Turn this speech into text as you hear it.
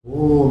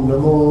Om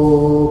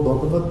Namo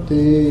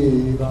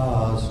Bhagavate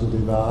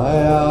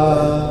Vasudevaya.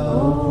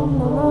 Om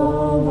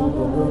Namo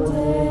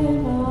Bhagavate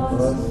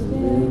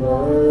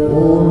Vasudevaya.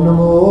 Om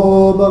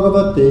Namo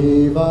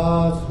Bhagavate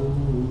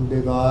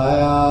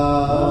Vasudevaya.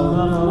 Om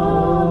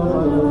Namo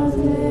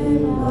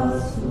Bhagavate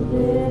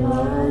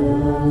Vasudevaya.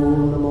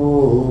 Om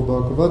Namo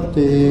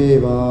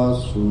Bhagavate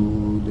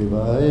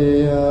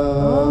Vasudevaya.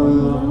 Om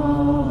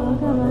Namo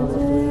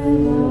Bhagavate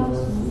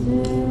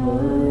Vasudevaya.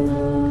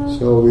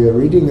 So we are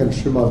reading in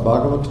Srimad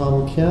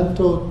Bhagavatam,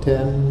 Canto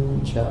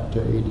 10,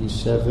 Chapter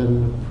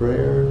 87,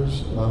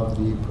 Prayers of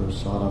the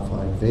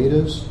Personified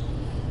Vedas.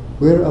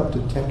 We're up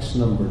to text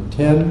number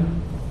 10.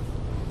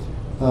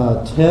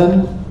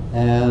 10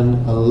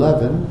 and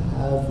 11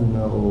 have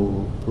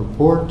no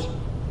purport.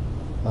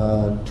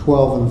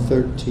 12 and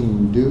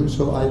 13 do.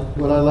 So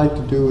what I like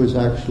to do is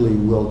actually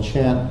we'll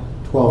chant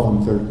 12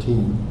 and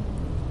 13,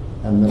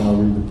 and then I'll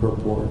read the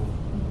purport.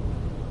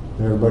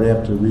 Everybody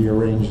have to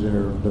rearrange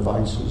their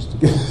devices to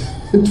get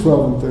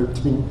 12 and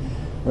 13,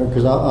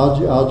 because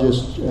I'll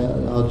just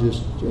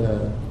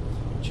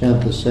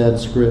chant the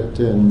Sanskrit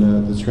and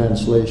the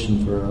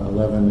translation for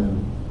 11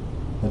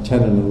 and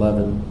 10 and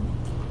 11,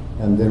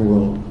 and then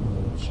we'll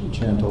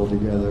chant all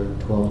together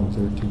 12 and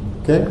 13.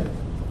 Okay.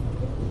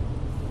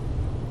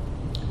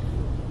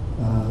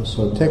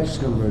 So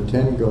text number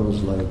 10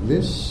 goes like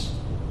this.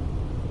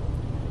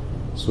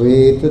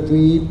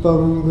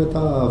 Svetatdvipam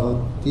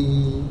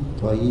gatavati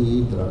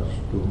Tvai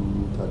drashtum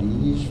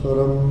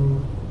tarishvaram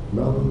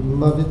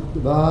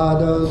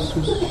brahmavidvada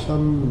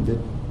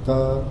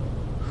susamvitta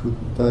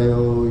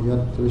shuttayo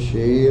yatra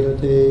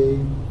sherate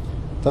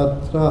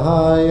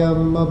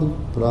tatrahayam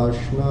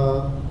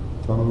abuprashna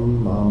tvam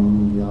mam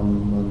yam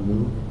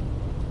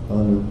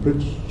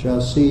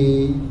anupritchasi.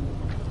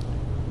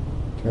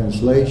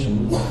 Translation: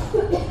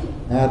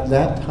 at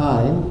that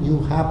time you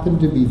happened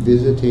to be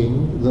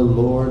visiting the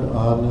Lord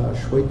on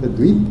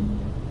Shvetadvip,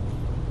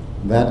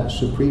 that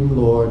Supreme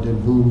Lord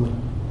in whom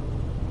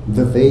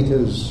the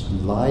Vedas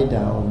lie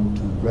down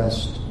to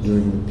rest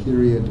during the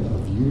period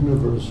of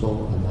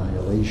universal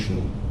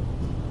annihilation.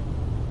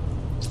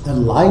 A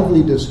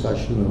lively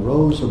discussion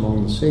arose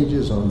among the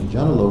sages on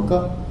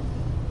Janaloka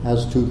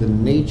as to the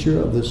nature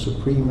of the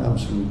Supreme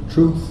Absolute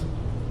Truth.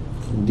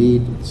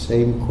 Indeed, the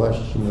same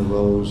question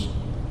arose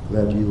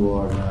that you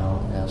are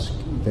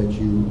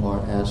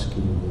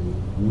asking me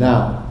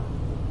now.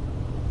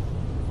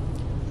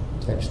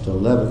 Text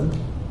 11.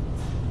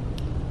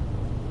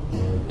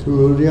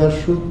 Turya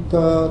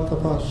Shutta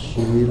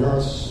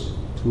Tapashilas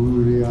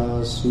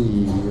Turya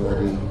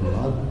Suyari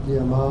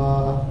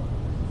Madhyama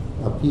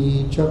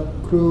Api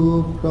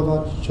Chakru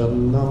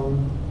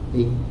Pravachanam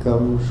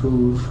Ekam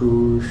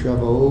Shushu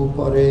Shavo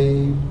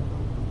Pare.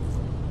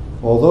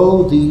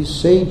 Although these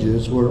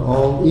sages were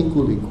all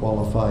equally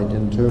qualified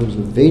in terms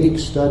of Vedic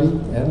study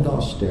and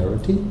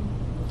austerity,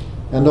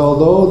 and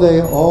although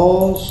they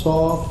all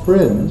saw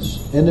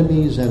friends,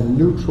 enemies, and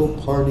neutral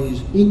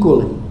parties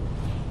equally,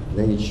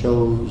 they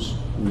chose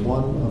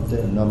one of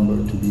their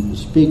number to be the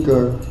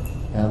speaker,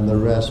 and the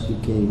rest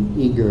became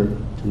eager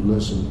to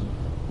listen.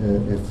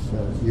 If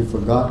you've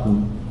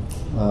forgotten,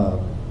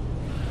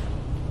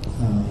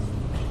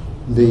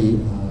 the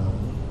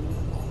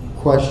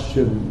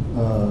question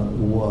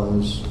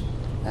was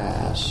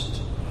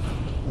asked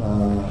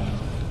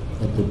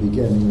at the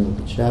beginning of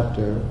the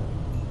chapter.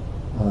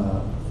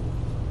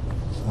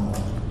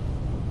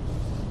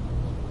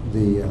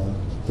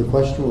 The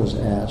question was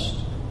asked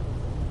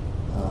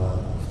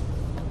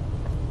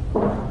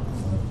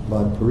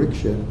by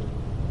Parikshit.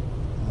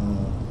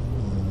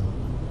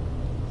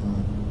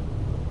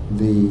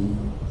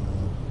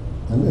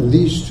 And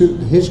these two,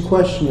 his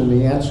question and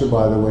the answer,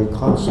 by the way,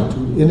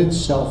 constitute in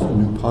itself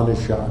an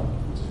Upanishad.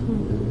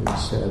 It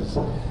says,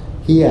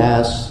 he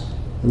asks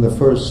in the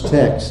first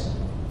text,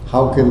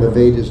 how can the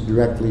Vedas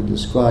directly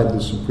describe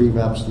the Supreme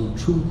Absolute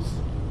Truth?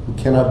 It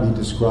cannot be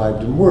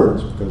described in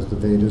words, because the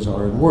Vedas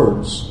are in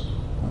words.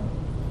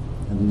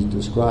 And he's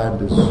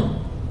described as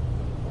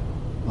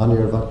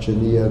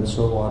Anirvachaniya and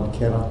so on,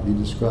 cannot be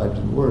described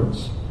in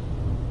words.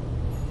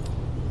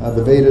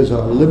 The Vedas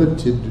are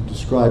limited to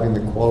describing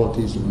the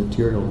qualities of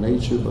material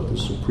nature, but the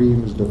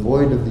Supreme is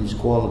devoid of these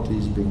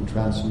qualities, being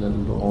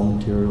transcendental to all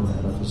material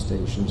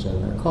manifestations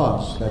and their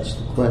cause. That's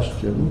the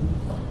question.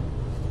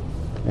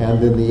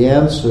 And then the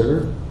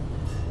answer,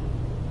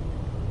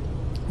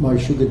 by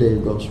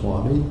Shukadev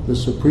Goswami, the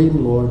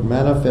Supreme Lord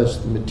manifests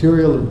the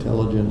material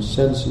intelligence,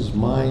 senses,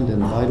 mind,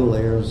 and vital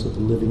layers of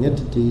the living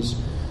entities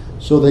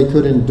so they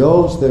could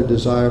indulge their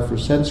desire for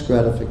sense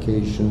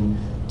gratification,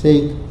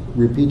 take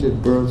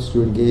repeated births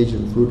to engage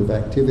in fruitive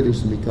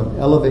activities and become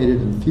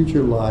elevated in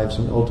future lives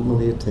and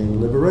ultimately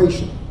attain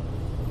liberation.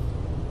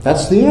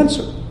 That's the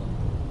answer.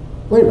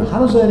 Wait a minute, how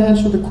does that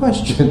answer the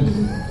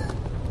question?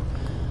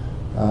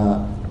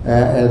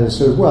 And it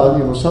says,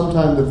 well,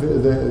 sometimes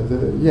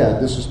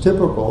this is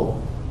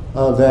typical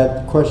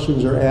that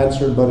questions are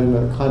answered, but in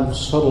a kind of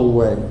subtle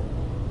way.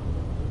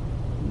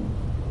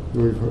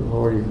 We've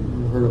already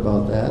heard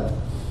about that.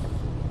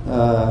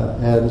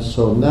 And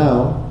so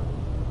now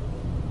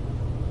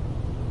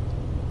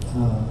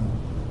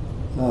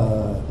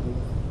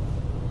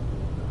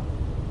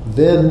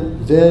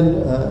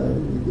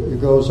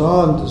it goes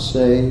on to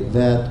say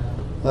that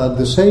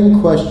the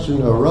same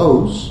question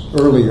arose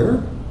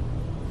earlier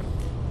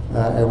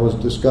and was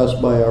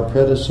discussed by our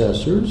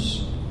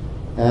predecessors,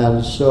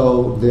 and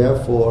so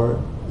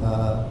therefore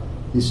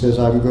he says,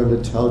 I'm going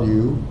to tell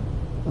you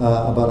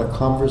about a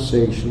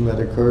conversation that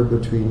occurred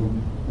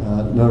between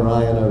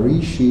Narayana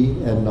Rishi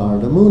and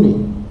Narada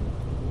Muni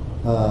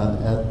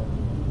at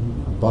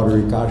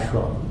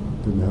Badarikashram,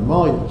 the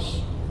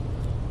Himalayas.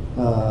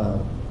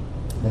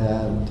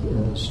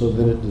 So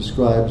then it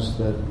describes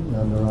that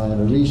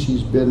Narayana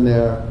Rishi's been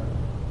there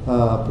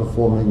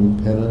performing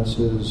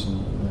penances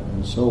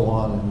and so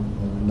on,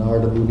 and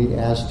Narada Muni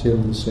asked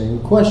him the same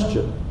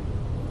question.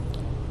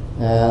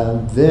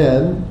 And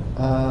then,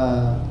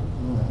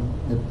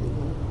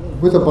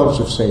 with a bunch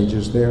of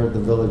sages there at the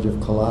village of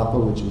Kalapa,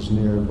 which is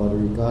near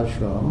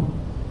Badarikashram,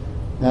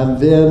 and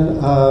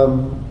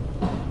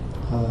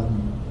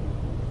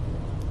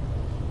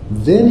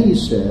then he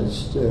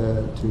says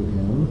to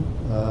him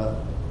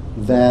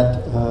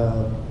that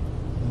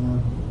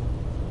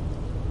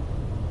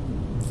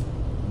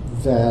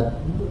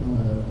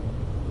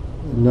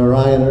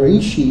Narayana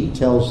Rishi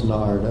tells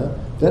Narada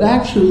that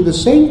actually the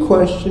same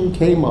question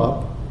came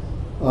up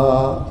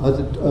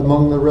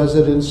among the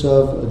residents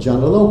of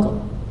Janaloka,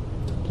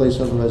 the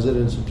place of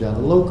residence of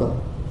Janaloka,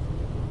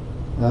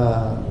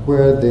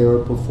 where they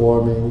were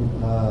performing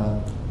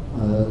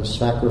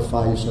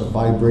sacrifice of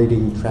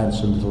vibrating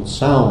transcendental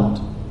sound.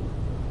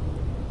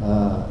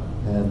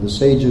 And the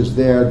sages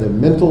there, the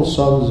mental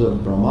sons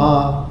of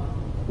Brahma,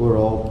 were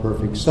all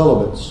perfect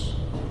celibates.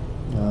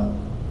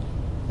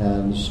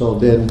 And so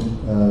then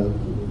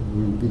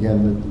we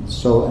began.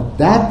 So at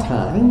that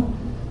time,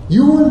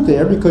 you weren't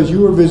there because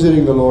you were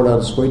visiting the Lord on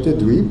Sweta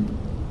Dweep.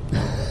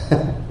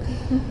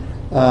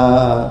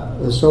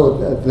 So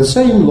the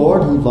same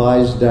Lord who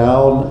lies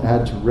down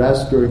had to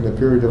rest during the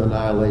period of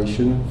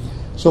annihilation.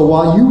 So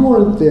while you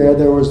weren't there,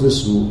 there was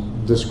this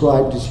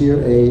described as here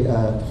a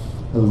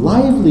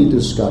lively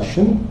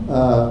discussion.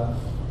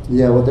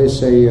 What they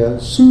say,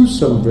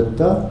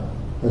 susamvrita,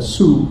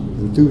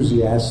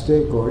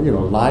 enthusiastic or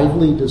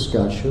lively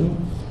discussion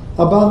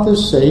about the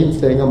same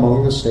thing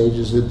among the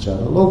sages at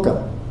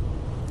Janaloka.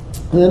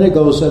 And then it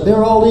goes that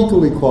they're all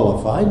equally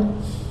qualified,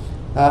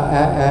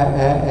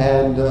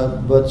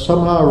 but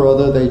somehow or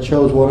other they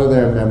chose one of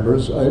their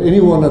members.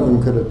 Any one of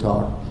them could have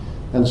talked.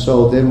 And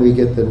so then we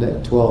get the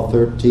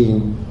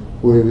 12-13,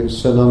 where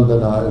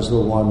Sanandana is the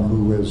one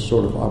who is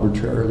sort of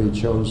arbitrarily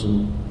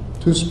chosen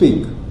to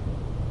speak.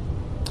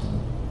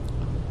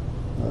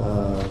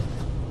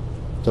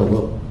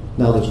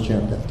 Now let's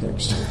chant that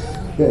text.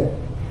 Okay.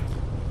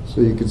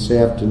 So you can say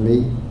after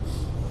me.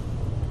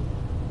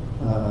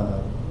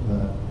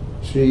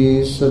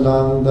 Shri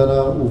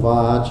Sanandana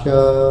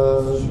Uvacha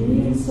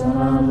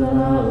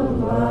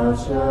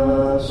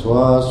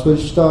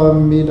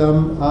Swasvishtam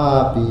Idam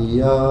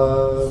Apiya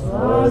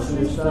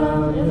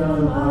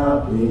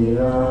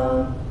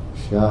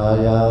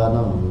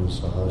Shayanam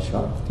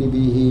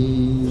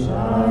Sahashaktibihi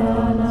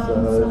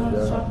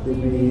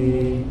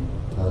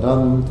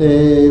Tarante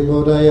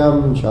Bodayam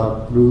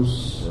Chakrus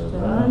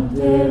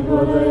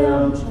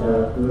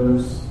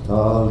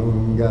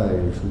Talingai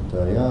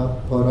Shutaya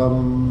Param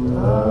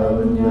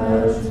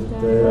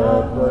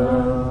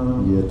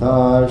Yata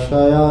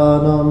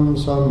Shayanam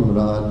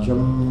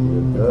Samrajam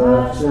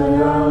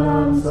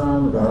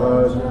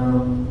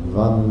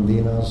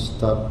Vandinas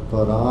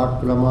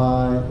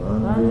Tatparakramai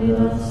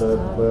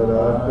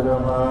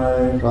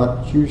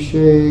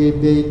Pratyushe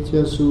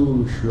Detya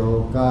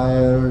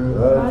Sushlokair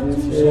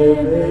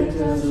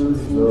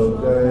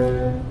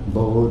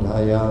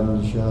Bodhayan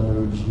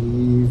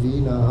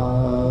Janujivinaha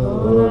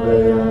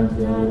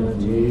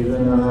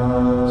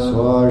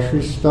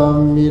Swashishtam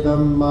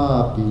Idam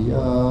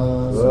Apiya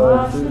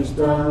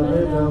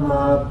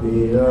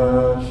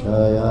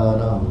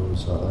Shayanam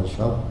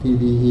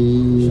Sahashaktibihi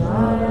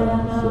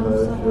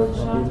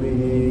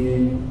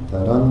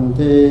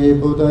Tarante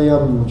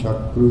Bodayam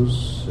Chakrus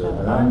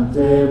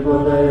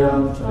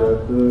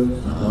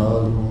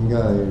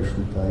Alingai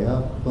Shutaya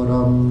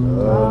Param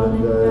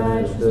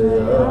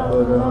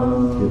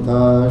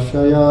Kita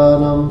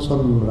Shayanam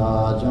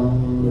Samrajam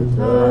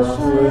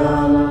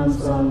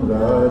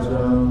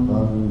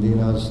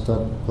Vandinas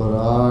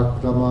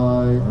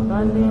Tatparakramai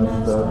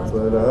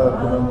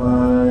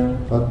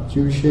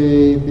Pratyushe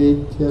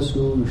Vitya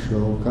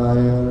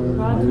Sushokayar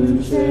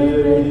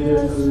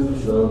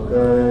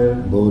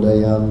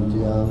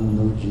Bodayantyam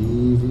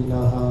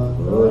Nujivinaha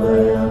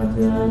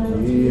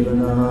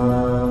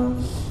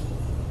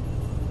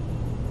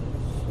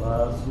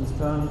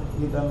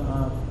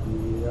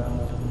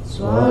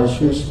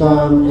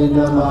Swashistam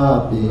Idam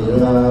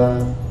Apiya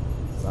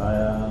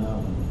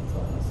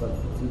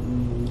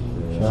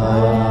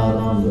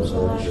Shayanam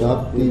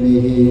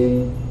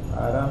Sahashaktibihi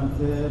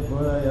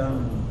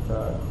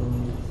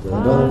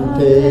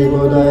Tarante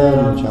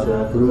Bodayam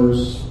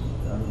Chakrus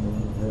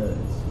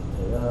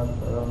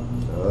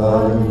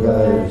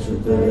Kalingai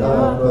Shutaya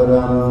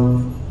Param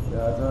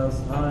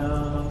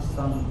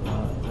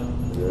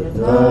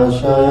Yatha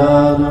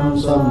shayanam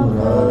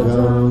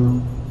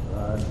samrajam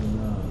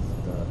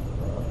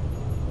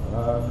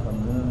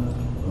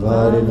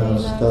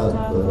Varinastat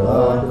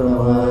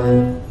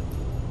parakramai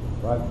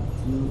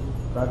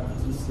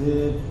Pratyuse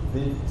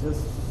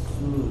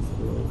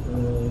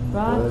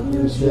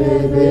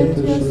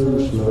Vetashu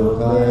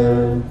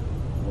Shlokaya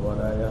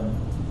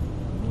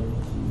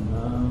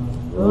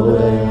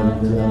Bodayam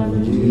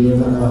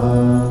Jivanaha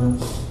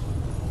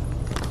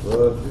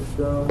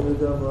Svashishtam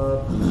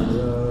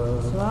vidamatiya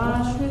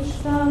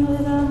Swashishtam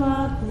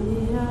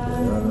vidamatiya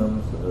Yanam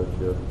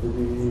sarashakti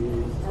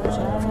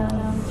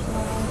Shayanam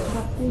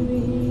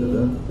Shaktivihi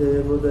Tadante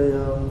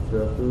bodayam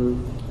chakrus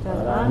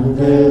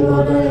Ante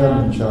Bodayam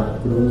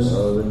Chakrus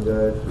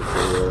Alingaya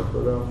shitaya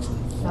param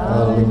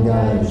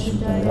Alingaya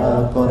Shitaya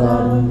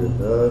Param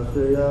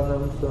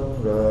Yatashayanam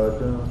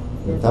samrajam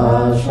Yatha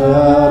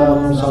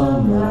shayanam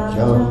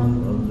samrajam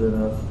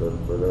Nandinastat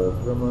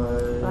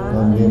parakramai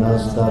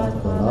Nandinastat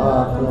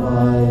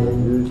parakramai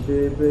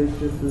Yushe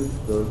Bekashu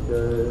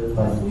Shlokai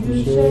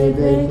Pratyushe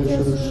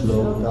Vetashu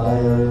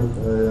Shlokaya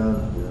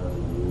Dayanti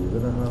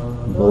Anujivanaha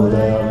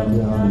Bodayam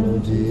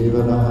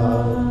Anujivanaha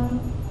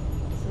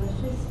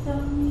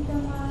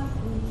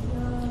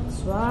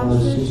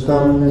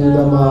Svashistam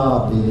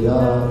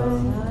Nidamapiya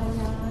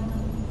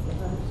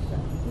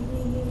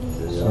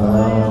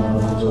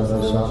Shayanam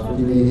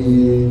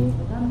Shaktivihi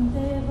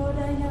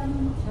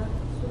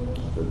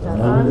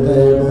Nante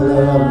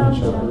Bodayam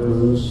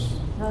Chakrus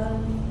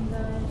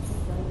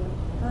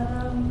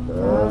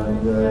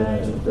Alingaya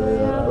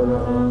shitaya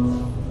param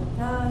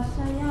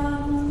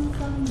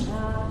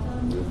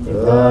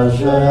Yatha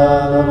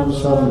shayanam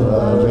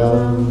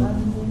samrajam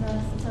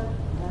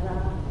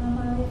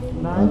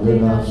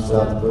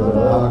Nandinastat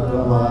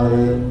parakramai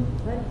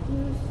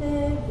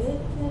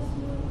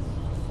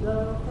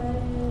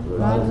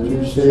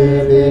Pratyushe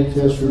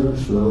Vetashu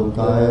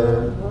Shlokaya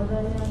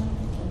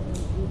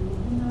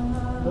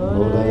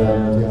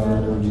Bodayam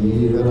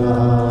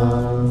Anujivanaha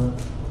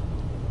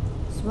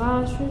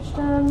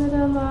Swashishtam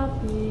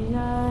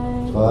vidamatiya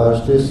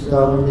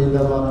Svastistam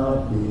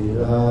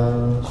Vidamapiya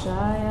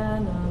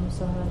Shayanam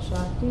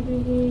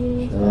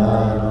Sahashaktivihi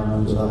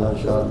Shayanam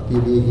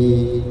Sahashaktivihi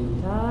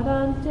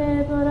Tadante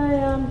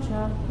Bodayam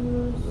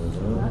Chakrus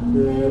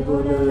Ante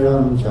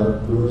Bodayam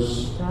Chakrus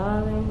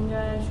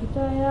Kalingaya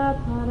Shutaya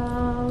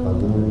Param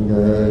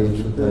Kalingaya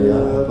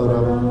Shutaya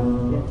Param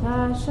Yatha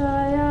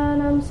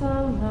Shayanam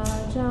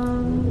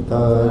Samrajam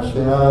Yatha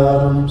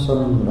shayanam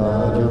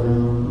samrajam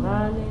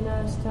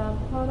Nandinastat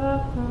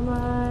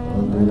parakramai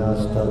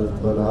Nandinastat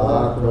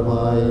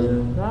parakramai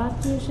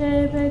Pratyushe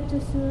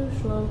Vetashu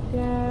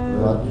Shlokaya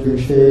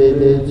Pratyushe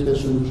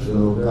Vetashu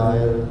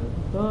Shlokaya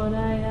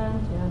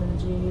Bodayanti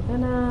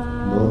Anujivana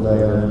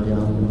Bodayam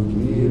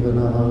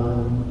Anujivanaha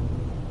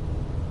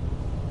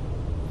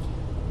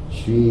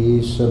Shri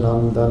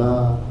Sanandana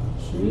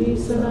Shri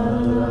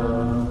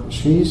Sanandana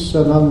Shri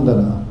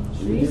Sanandana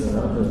Shri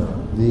Sanandana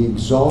the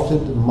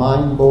exalted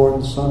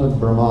mind-born son of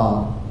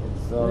Brahma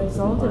The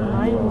exalted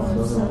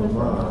mind-born son of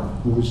Brahma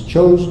who was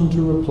chosen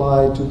to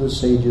reply to the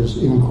sage's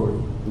inquiry.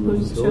 who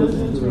is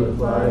chosen to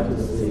reply to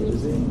the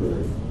sage's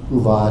inquiry.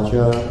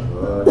 Uvaja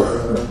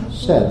Vaja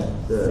said,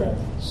 said,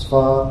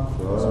 Sva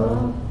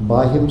Sva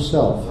by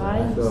himself, by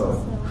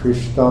himself,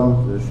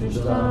 Krishtam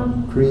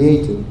Krishtam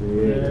created,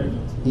 created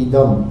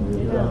Idam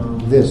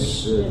Idam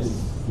this this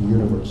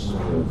universe.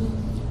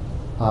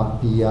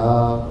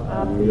 Apya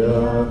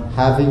Apiya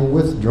having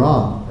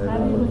withdrawn,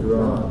 having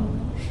withdrawn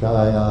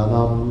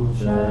Shayanam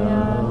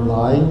Shayanam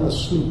lying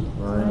asleep,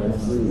 lying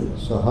asleep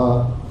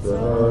Saha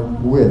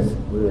Saha with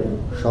with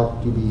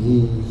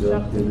Shaktivihi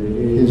Shakti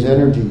his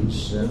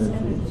energies,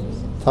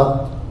 energies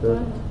Tat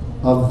that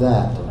of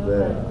that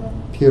that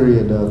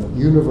period of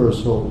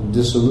universal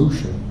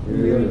dissolution,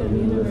 period of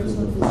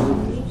universal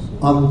dissolution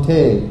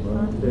Ante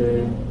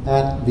Ante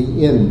at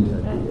the end,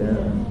 at the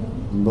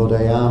end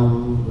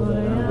Bodayam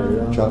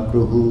Bodayam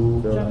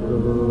Chakruhu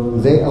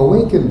Chakruhu they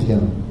awakened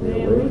him,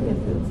 they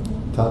awakened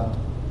him, Tat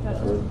Tat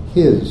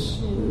his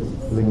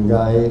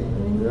Lingai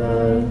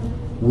Lingaya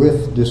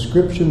with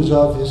descriptions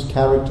of his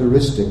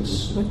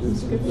characteristics, with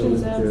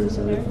descriptions of his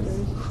characters,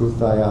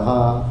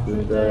 Shrutayaha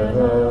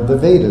Shrudayaha the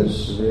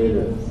Vedas,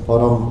 Vedas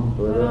Param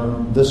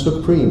Param the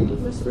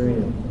Supreme, the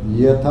Supreme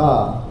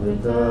Yata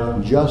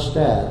Yata just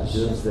as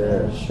just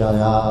as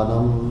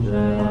Shayanam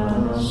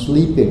Shayanam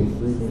sleeping,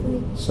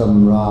 sleeping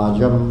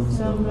Samrajam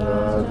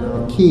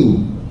Samrajam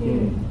king,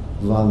 King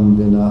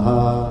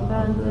Vandinaha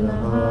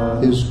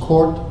Vandanaha his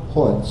court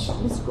poets,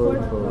 his court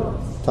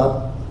poets,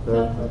 Tat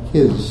Tat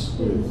his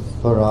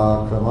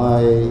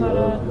Parakramai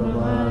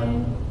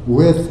Parakramai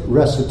with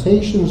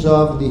recitations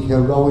of the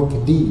heroic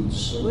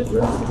deeds, with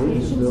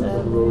recitations of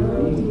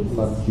heroic deeds,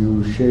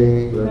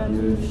 Pratyushe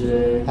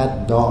Pratyushe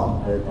at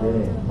dawn,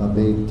 Again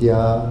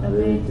Abetya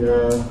Avedya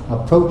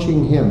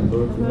approaching him,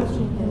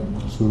 approaching him,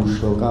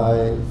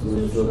 Sushokai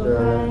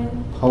Sushokai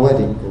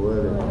poetic,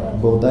 Poetic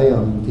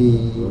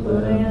Bodayanti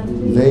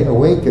Bodayanti they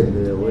awakened,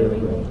 They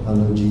awakened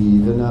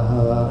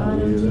Anujivanaha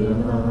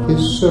Anujivanaha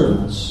his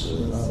servants,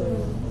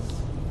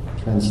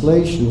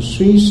 Translation,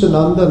 Sri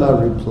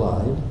Sanandana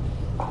replied,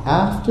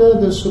 after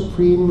the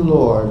Supreme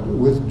Lord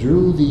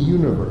withdrew the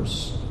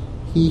universe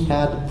he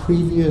had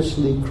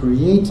previously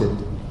created,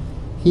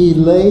 he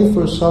lay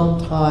for some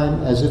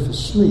time as if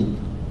asleep,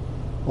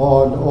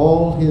 and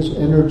all his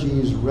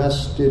energies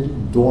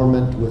rested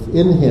dormant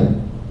within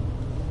him.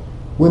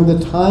 When the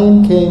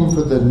time came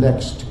for the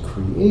next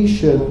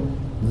creation,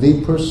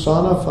 the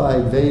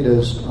personified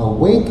Vedas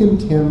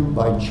awakened him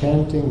by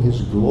chanting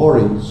his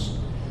glories,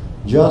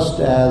 just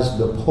as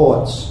the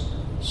poets,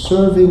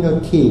 serving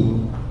a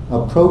king,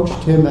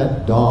 approached him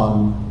at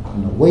dawn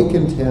and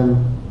awakened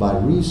him by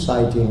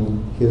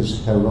reciting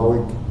his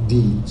heroic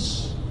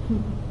deeds.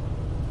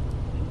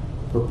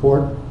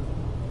 Purport.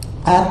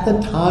 At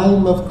the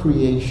time of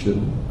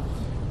creation,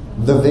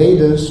 the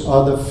Vedas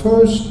are the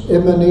first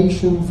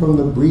emanation from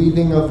the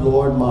breathing of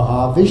Lord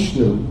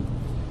Mahavishnu,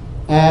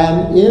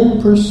 and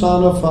in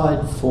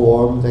personified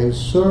form they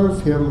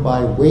serve him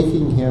by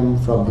waking him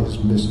from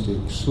his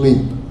mystic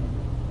sleep.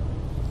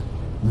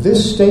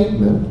 This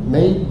statement,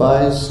 made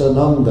by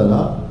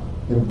Sanandana,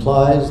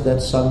 implies that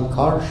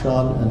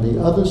Sankarshan and the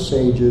other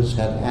sages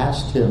had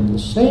asked him the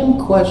same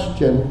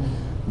question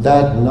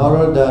that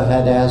Narada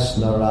had asked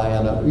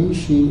Narayana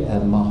Rishi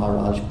and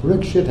Maharaj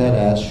Parikshit had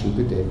asked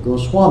Shukadeva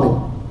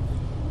Goswami.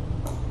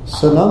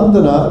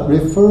 Sanandana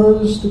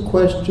refers the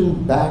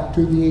question back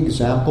to the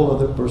example of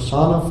the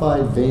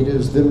personified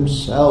Vedas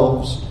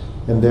themselves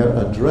in their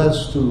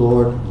address to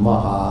Lord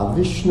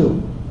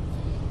Mahavishnu.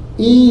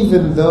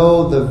 Even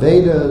though the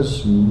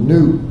Vedas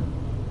knew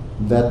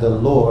that the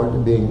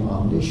Lord, being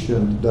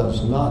omniscient,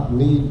 does not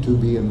need to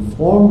be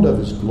informed of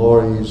his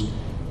glories,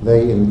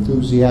 they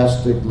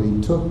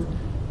enthusiastically took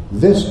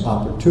this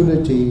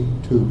opportunity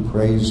to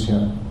praise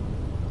him.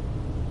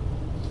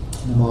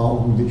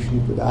 Namo Om Vishnu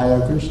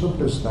Padaya Krishna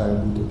Prastaya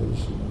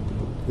Bhutadesi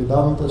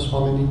Vedanta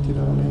Swaminiti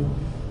Name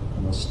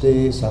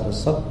Namaste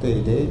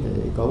Sarasate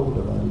Deve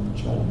Gaudavari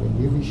Pacharve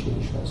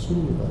Nirvishesha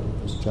Sunyavari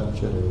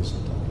Paschachare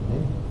Satarine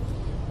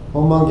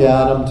Om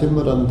Gyanam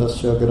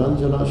Timurandasya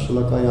Garanjana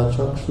Shalakaya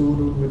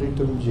Chakshuru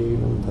Miritam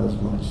Jinam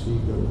Tasmai Sri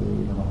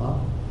Gurave Namaha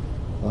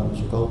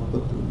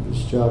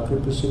Vanchakalpatrubhischa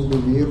Kripasindhu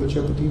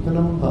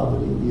Vachapatipanam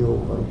Bhavadevyo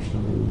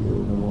Vaishnavevyo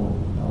Namo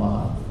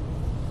Namaha.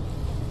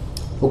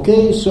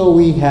 Okay, so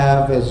we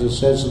have, as it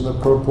says in the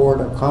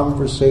purport, a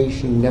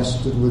conversation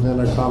nested within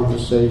a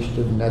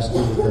conversation,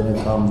 nested within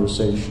a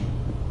conversation.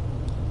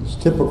 It's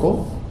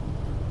typical.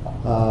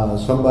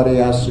 Somebody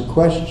asks a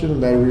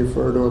question, they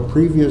refer to a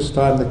previous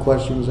time the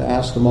question was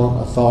asked among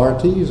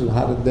authorities, and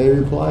how did they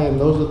reply? And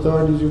those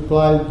authorities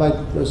replied by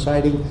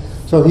reciting.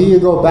 So here you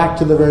go back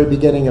to the very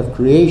beginning of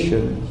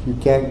creation. You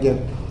can't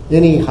get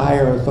any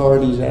higher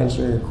authorities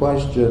answering a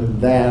question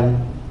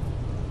than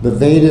the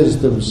Vedas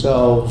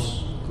themselves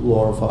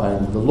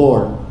glorifying the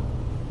Lord,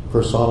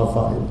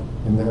 personified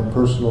in their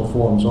personal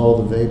forms.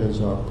 All the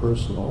Vedas are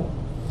personal.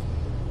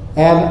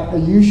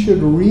 And you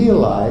should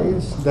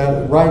realize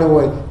that right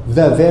away,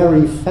 the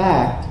very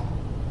fact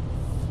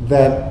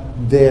that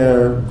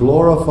they're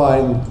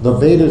glorifying, the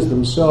Vedas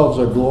themselves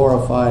are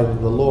glorifying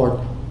the Lord,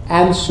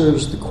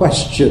 answers the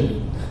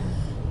question.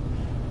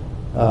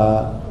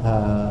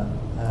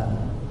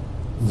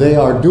 They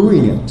are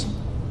doing it,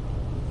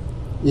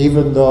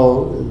 even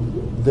though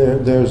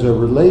there's a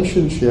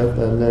relationship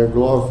and they're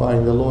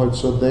glorifying the Lord,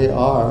 so they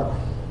are,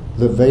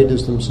 the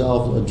Vedas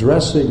themselves,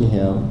 addressing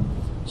him,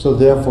 so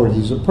therefore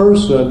he's a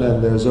person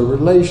and there's a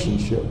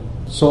relationship.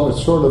 So it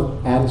sort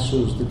of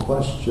answers the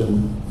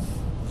question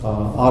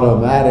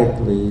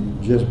automatically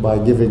just by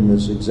giving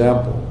this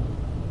example.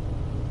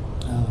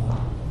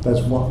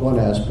 That's one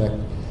aspect.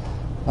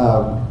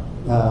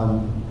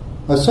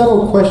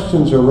 Several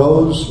questions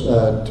arose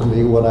to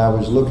me when I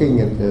was looking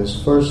at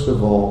this. First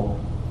of all,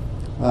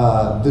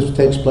 this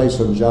takes place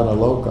in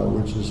Janaloka,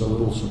 which is a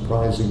little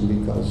surprising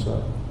because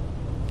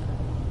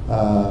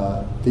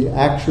the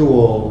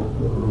actual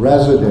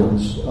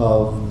residence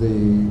of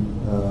the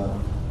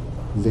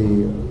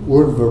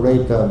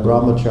Urdhvareta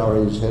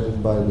brahmacharis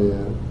headed by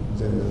the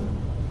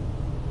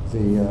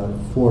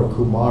four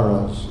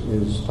Kumaras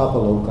is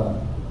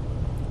Tapaloka.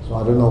 So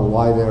I don't know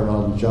why they're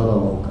on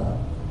Janaloka.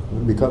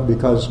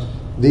 Because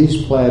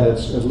these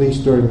planets, at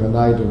least during the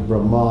night of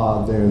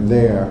Brahma, they're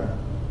there.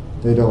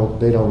 They don't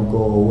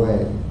go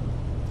away.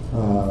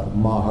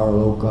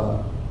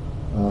 Maharloka,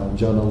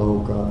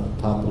 Janaloka,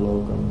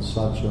 Tapaloka, and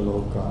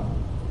Satyaloka.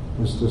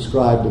 It's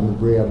described in the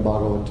Brihad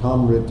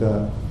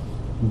Bhagavatamrita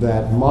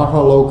that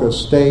Maharloka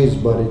stays,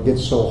 but it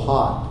gets so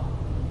hot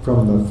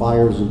from the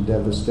fires of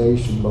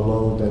devastation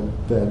below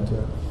that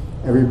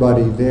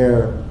everybody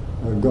there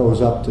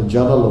goes up to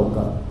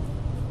Janaloka.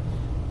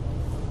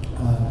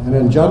 And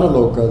in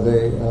Janaloka,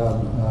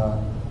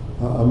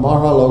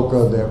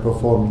 Maharloka, they're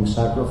performing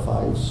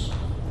sacrifice,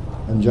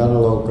 and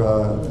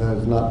Janaloka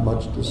is not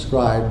much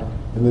described.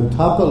 And then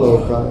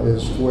Tapaloka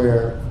is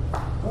where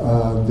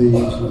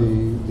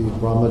the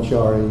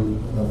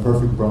brahmachari,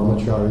 perfect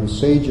brahmachari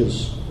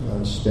sages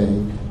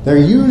stay. They're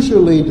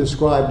usually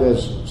described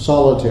as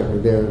solitary.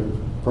 They're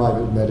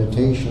private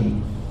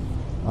meditation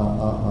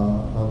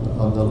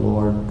on the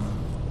Lord.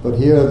 But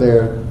here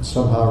they're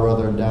somehow or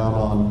other down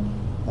on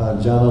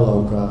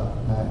Janaloka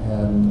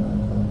and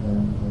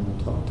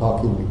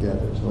talking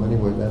together. So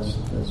anyway, that's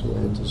the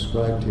way it's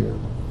described here.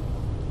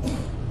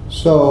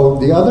 So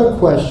the other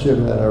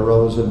question that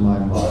arose in my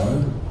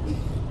mind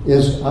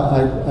is,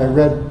 I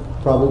read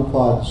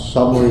Prabhupada's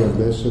summary of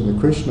this in the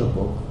Krishna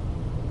book,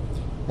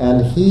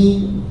 and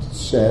he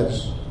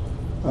says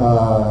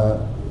that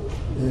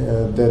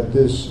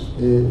this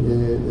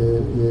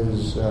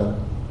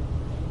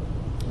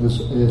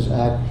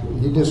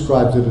he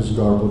describes it as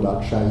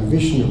Garbhodakshayi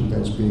Vishnu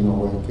that's being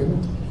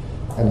awakened,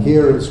 and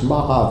here it's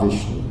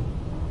Mahavishnu.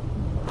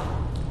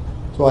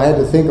 So I had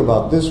to think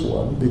about this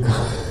one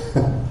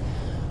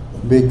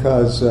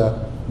because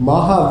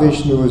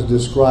Mahavishnu is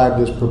described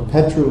as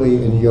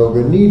perpetually in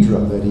Yoga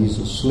Nidra, that he's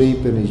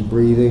asleep and he's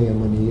breathing,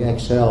 and when he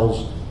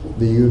exhales,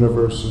 the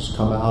universes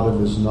come out of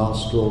his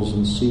nostrils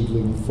in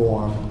seedling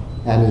form,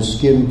 and his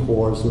skin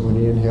pores, and when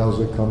he inhales,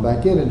 they come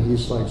back in, and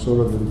he's like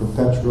sort of in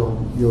perpetual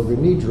Yoga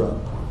Nidra.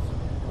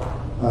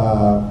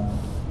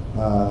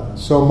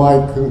 So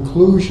my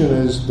conclusion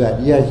is that,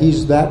 yeah,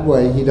 he's that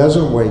way, he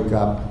doesn't wake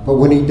up, but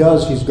when he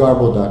does, he's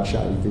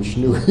Garbhodakshayi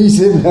Vishnu.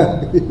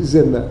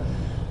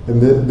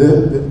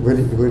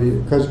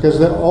 Because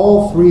they're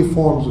all three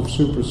forms of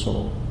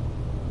supersoul.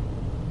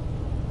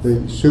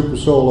 The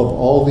supersoul of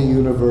all the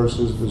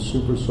universes, the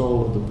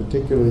supersoul of the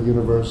particular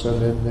universe,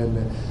 and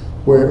then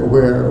where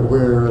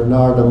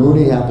Narada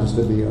Muni happens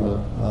to be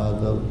the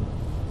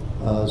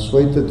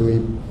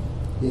Svetadvip,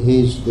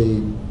 he's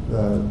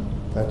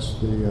that's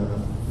the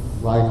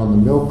lying on the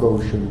milk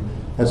ocean.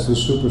 That's the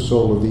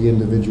supersoul of the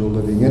individual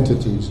living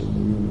entities in the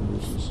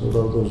universes. So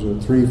those are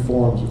three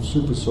forms of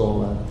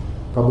supersoul. And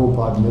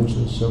Prabhupada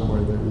mentions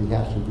somewhere that we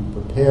have to be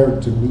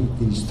prepared to meet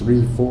these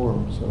three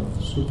forms of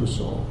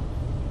supersoul.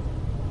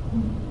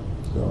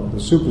 So the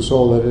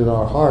supersoul that in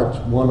our hearts,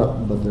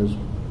 but there's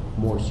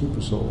more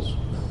supersouls,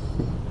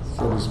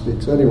 so to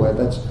speak. So anyway,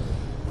 that's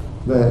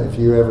that. If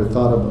you ever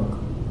thought about,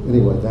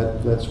 anyway,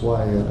 that's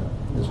why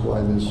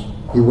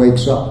he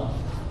wakes up,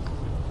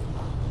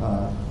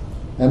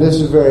 and this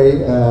is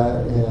very.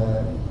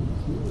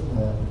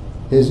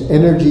 His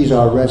energies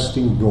are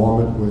resting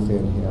dormant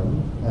within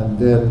him, and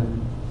then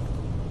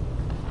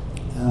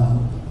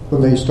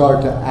when they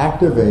start to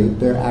activate,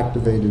 they're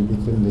activated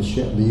within the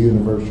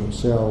universal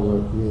cells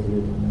are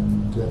created,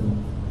 and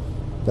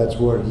that's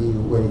where he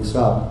wakes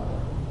up.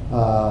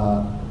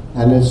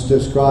 And it's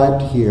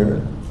described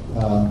here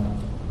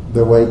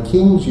the way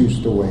kings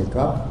used to wake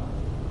up.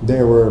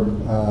 There were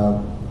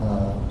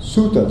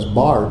sutas,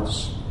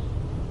 bards.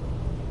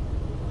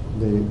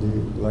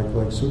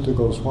 Like Sutta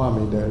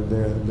Goswami, they're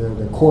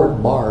the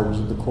court bards,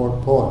 the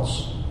court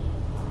poets.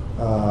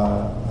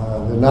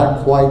 They're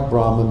not quite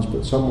Brahmins,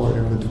 but somewhere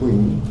in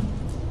between,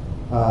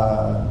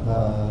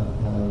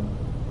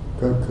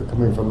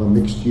 coming from a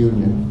mixed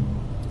union.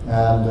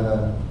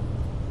 And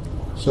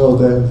so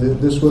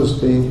this was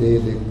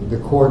the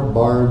court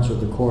bards or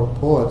the court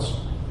poets.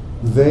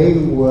 They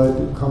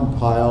would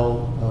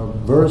compile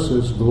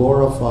verses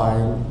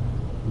glorifying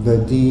the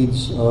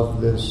deeds of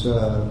this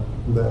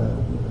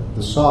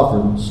the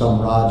sovereign,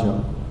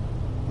 Samraja,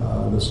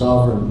 the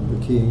sovereign,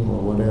 the king, or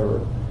whatever.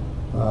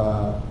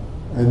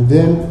 And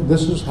then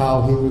this is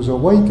how he was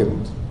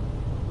awakened,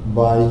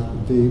 by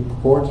the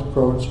court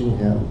poets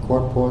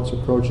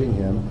approaching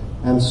him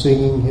and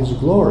singing his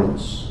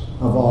glories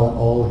of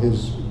all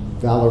his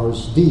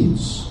valorous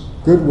deeds.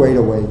 Good way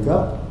to wake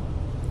up.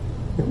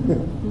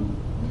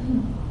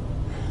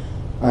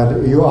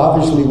 And you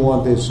obviously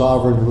want a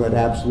sovereign who had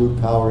absolute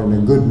power in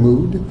a good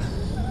mood.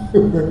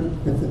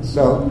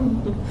 So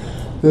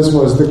this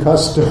was the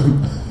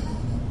custom.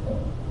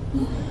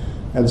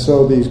 And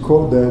so these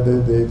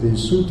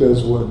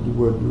suttas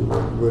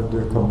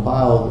would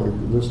compile the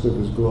list of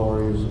his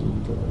glories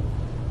and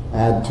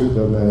add to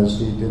them as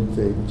he did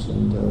things,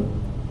 and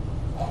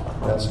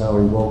that's how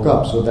he woke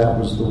up. So that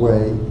was the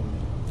way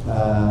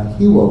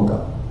he woke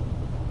up.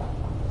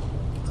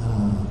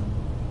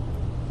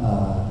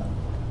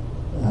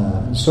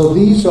 So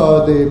these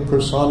are the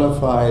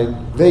personified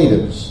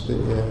Vedas.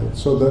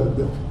 So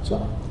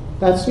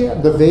that's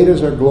it. The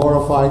Vedas are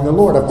glorifying the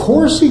Lord. Of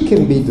course, he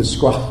can be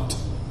described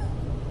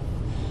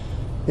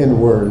in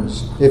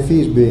words if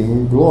he's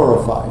being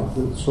glorified.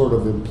 It's sort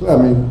of,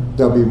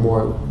 there'll be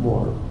more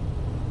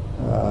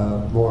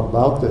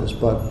about this,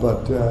 but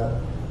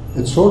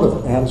it sort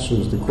of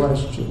answers the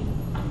question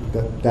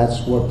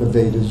that's what the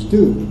Vedas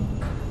do.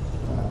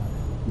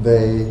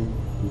 They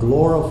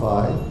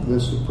glorify the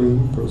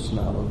Supreme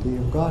Personality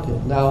of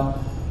Godhead. Now,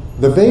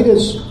 the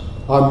Vedas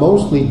are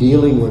mostly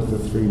dealing with the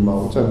three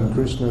modes. I mean,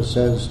 Krishna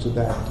says to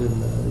that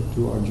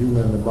to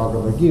Arjuna in the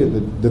Bhagavad Gita,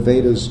 the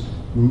Vedas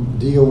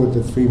deal with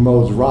the three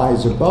modes,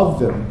 rise above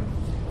them,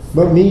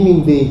 but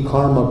meaning the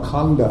Karma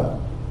Kanda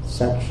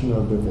section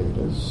of the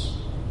Vedas,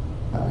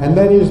 and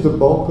that is the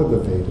bulk of the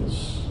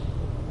Vedas,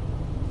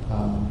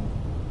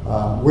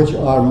 which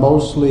are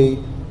mostly,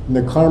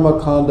 the Karma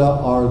Kanda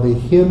are the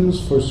hymns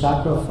for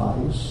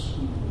sacrifice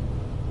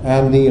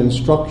and the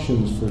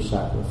instructions for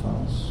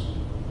sacrifice.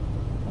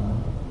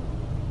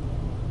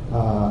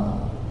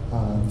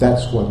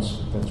 that's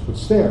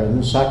what's there. And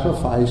the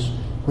sacrifice,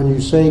 when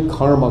you say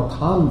karma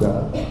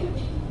kanda,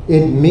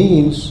 it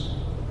means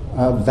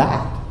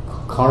that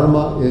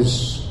karma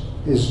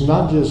is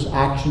not just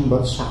action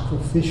but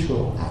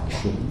sacrificial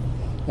action,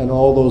 and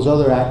all those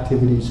other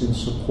activities in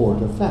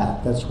support of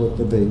that. That's what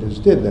the Vedas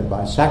did. That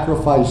by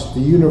sacrifice,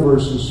 the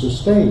universe is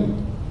sustained.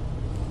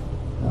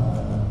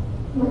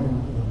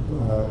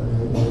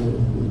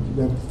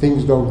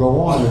 Things don't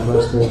go on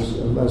unless there's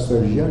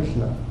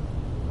yajna.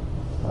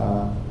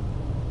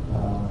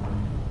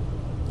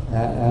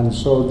 And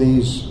so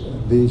these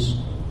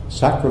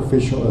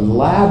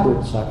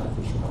elaborate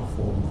sacrificial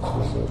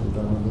performances that were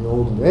done in the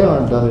old, they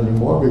aren't done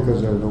anymore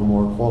because there are no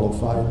more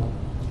qualified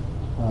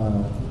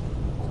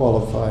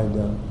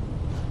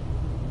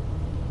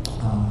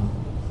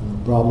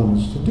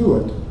Brahmins to do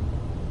it.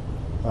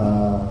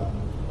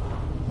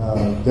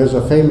 There's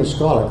a famous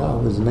scholar,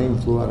 God, his name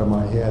flew out of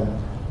my head,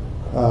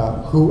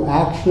 who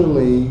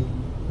actually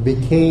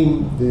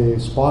became the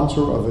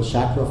sponsor of a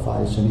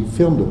sacrifice, and he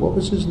filmed it. What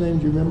was his name?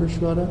 Do you remember,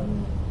 Shraddha?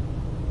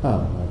 Oh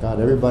my God!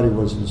 Everybody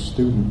was his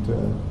student.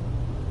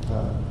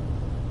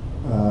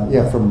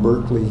 From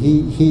Berkeley.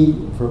 He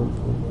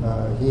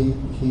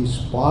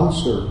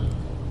sponsored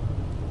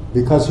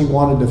because he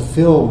wanted to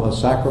film a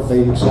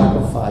Vedic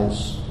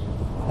sacrifice,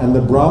 and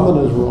the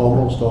Brahmanas were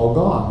almost all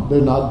gone.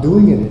 They're not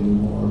doing it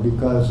anymore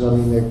because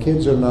their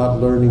kids are not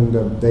learning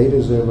the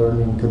Vedas; they're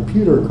learning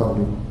computer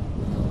coding.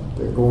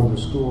 They're going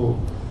to school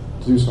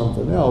to do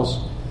something else,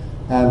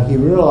 and he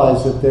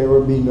realized that there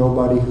would be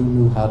nobody who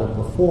knew how to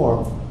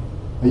perform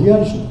a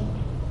yajna,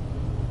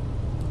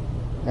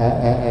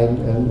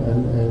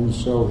 and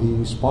so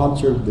he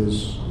sponsored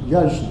this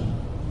yajna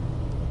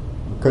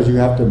because you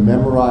have to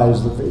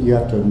memorize you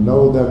have to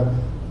know them.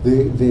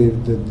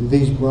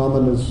 These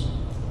brahmanas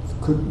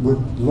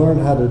would learn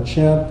how to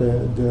chant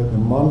the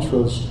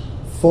mantras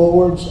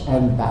forwards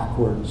and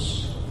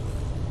backwards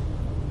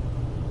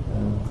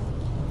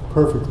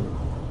perfectly.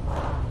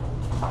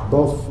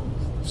 Both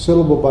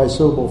syllable by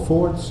syllable,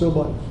 forward,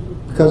 syllable,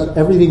 because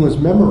everything was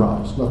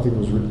memorized, nothing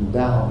was written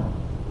down.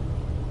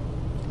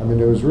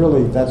 It was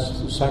really, that's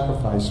the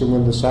sacrifice. And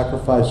when the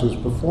sacrifice was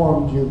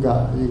performed, you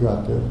got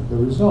the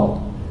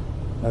result.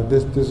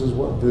 This is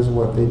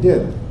what they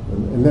did,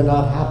 and they're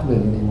not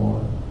happening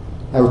anymore.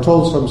 I was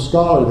told some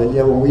scholar that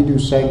when we do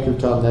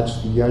Sankirtan,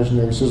 that's the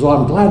yajna. He says, well,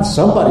 I'm glad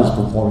somebody's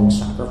performing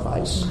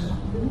sacrifice.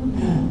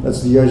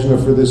 That's the yajna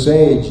for this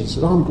age. He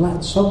said, I'm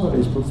glad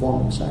somebody's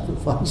performing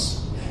sacrifice.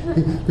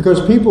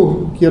 Because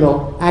people,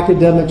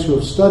 academics who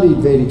have studied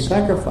Vedic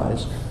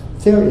sacrifice,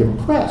 they're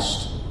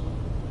impressed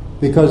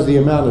because the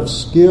amount of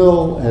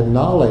skill and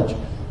knowledge,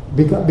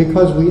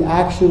 because we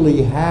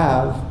actually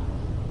have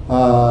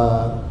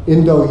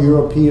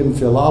Indo-European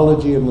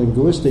philology and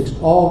linguistics,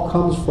 all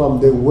comes from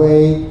the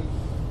way,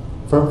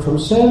 from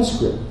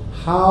Sanskrit,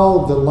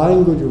 how the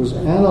language was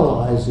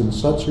analyzed in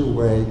such a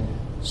way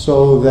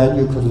so that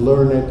you could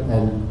learn it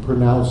and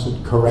pronounce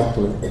it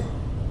correctly.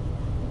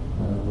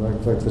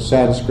 Like the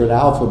Sanskrit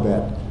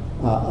alphabet,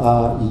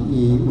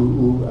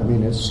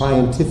 it's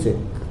scientific,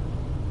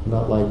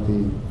 not like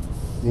the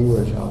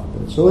English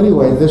alphabet. So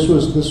anyway, this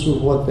was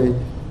what they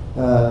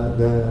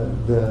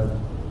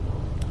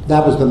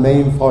that was the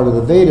main part of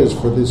the Vedas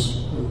for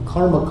this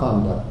karma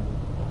kanda.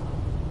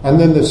 And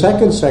then the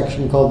second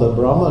section, called the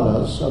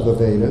Brahmanas of the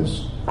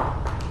Vedas,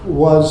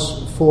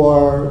 was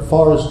for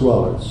forest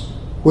dwellers.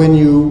 When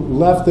you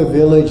left the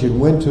village and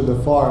went to the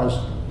forest,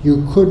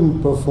 you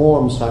couldn't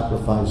perform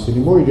sacrifice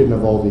anymore. You didn't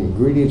have all the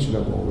ingredients. You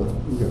didn't have all the,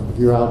 if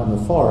you're out in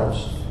the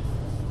forest.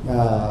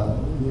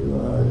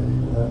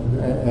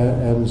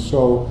 And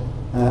so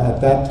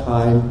at that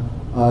time,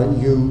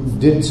 you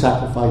did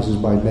sacrifices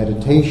by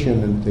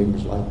meditation and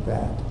things like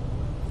that.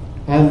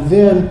 And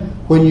then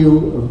when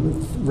you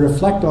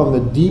reflect on the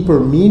deeper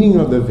meaning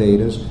of the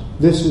Vedas,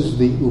 this is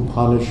the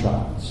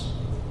Upanishads,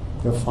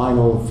 the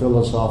final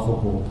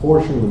philosophical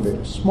portion of the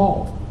Vedas,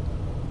 small.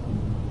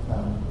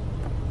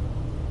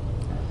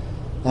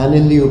 And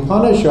in the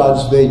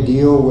Upanishads, they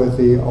deal with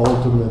the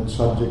ultimate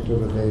subject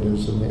of the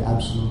Vedas and the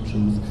absolute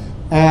truth,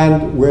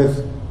 and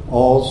with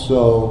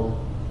also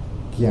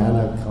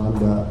Jnana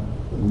Kanda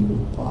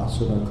and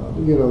Upasana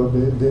Kanda,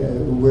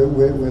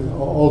 with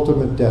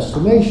ultimate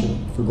destination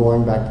for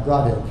going back to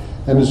Godhead.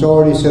 And as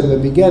already said in the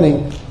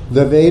beginning,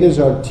 the Vedas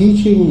are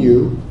teaching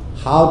you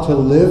how to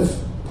live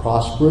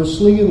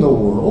prosperously in the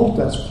world.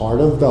 That's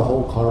part of the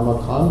whole Karma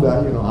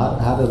Kanda,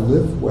 how to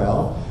live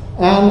well,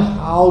 and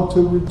how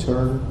to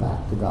return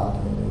back to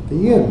Godhead at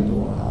the end,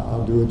 or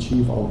how to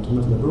achieve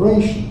ultimate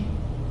liberation.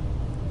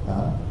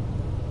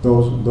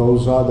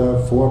 Those are the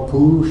four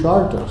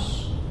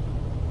Purusharthas.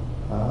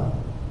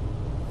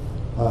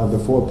 The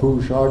four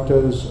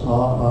Purusharthas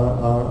are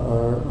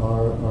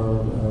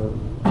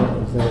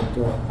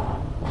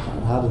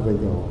how do they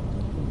go?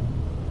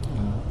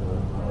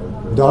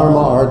 Dharma,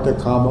 Artha,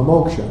 Kama,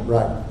 Moksha.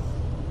 Right.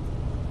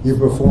 You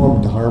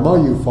perform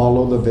dharma, you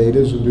follow the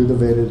Vedas and do the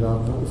Vedas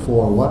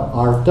for what?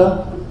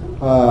 Artha,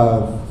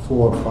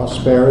 for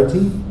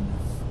prosperity.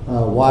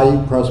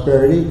 Why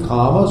prosperity?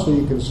 Kama, so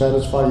you can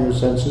satisfy your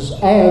senses,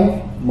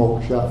 and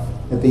moksha,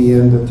 at the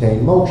end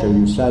attain moksha.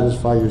 You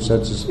satisfy your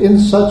senses in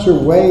such a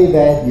way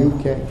that you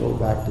can't go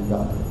back to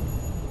Godhead.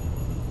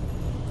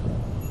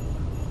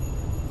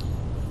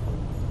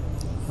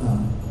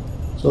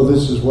 So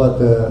this is what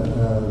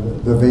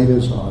the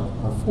Vedas are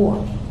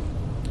for.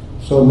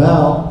 So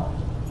now,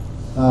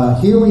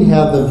 here we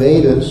have the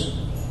Vedas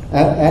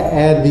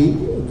and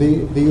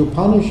the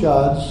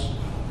Upanishads,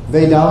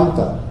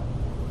 Vedanta.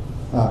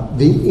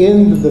 The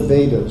end of the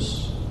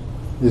Vedas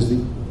is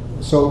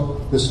so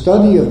the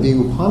study of the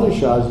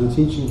Upanishads, the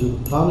teachings of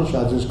the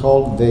Upanishads, is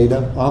called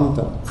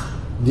Vedanta,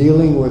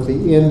 dealing with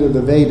the end of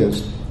the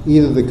Vedas,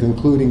 either the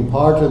concluding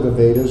part of the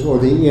Vedas or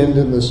the end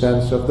in the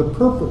sense of the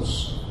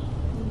purpose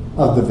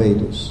of the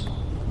Vedas.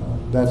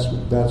 That's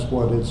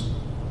what it's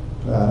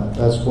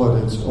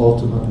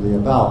ultimately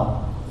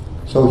about.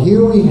 So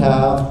here we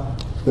have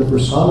the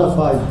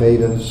personified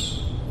Vedas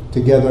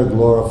together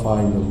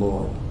glorifying the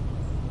Lord.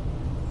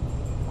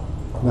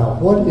 Now,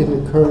 what it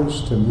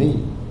occurs to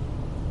me,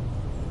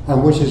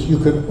 and which is you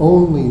can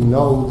only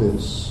know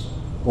this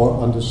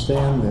or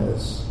understand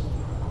this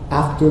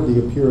after the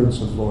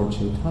appearance of Lord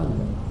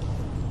Chaitanya,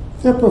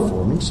 they're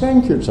performing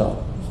Sankirtan.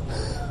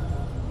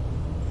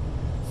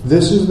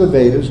 This is the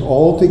Vedas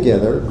all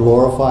together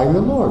glorifying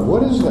the Lord.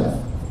 What is that?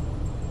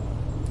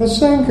 That's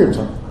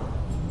Sankirtan,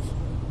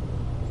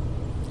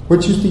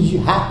 which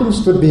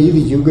happens to be the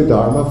Yuga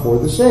Dharma for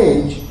the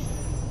sage,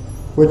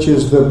 which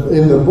is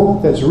in the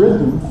book that's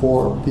written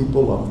for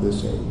people of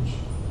this age,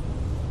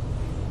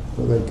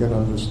 so they can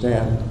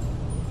understand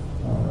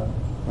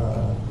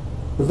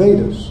the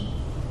Vedas.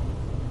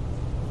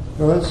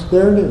 So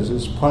there it is.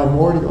 It's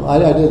primordial. I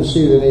didn't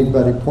see that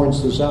anybody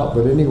points this out,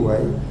 but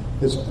anyway,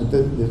 it's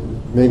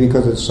maybe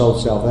because it's so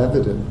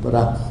self-evident. But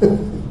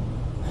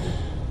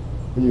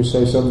when you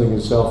say something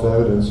is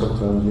self-evident,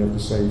 sometimes you have to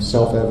say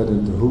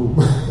self-evident to whom,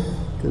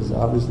 because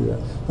obviously that.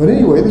 But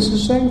anyway, this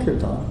is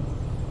Sankirtan.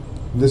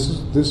 This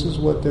is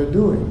what they're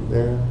doing.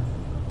 They're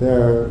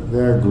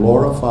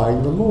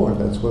glorifying the Lord.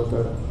 That's what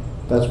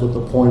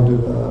the point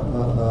of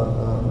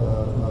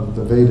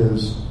the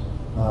Vedas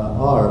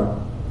are.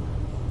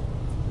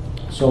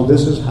 So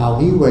this is how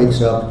he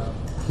wakes up,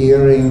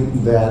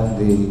 hearing that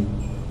the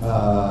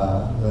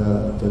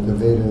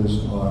Vedas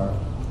are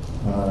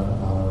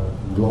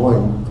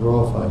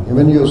glorifying him.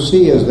 And you'll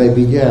see as they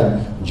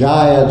begin,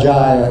 Jaya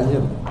Jaya,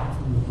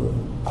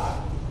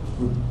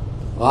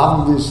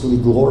 obviously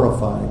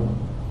glorifying him.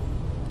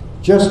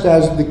 Just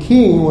as the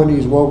king, when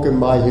he's woken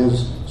by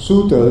his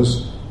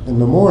suttas in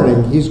the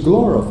morning, he's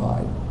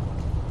glorified.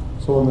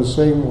 So in the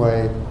same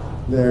way,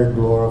 they're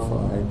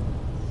glorified.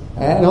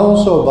 And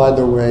also, by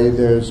the way,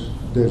 there's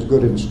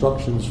good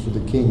instructions for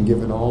the king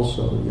given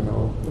also,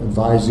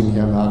 advising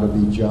him how to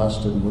be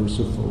just and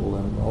merciful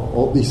and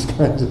all these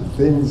kinds of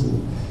things.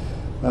 And,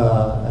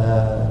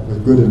 the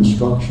good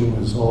instruction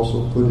is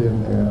also put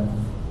in there.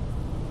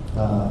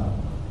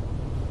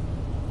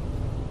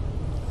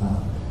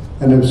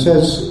 And it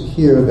says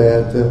here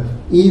that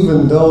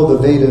even though the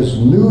Vedas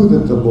knew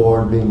that the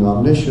Lord, being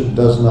omniscient,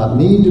 does not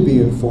need to be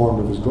informed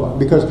of his glory,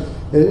 because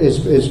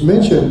it's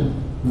mentioned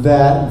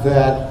that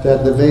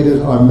the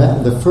Vedas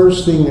are the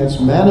first thing that's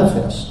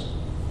manifest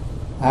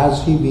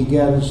as he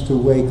begins to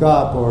wake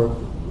up or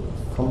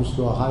comes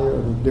to a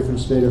higher, different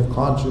state of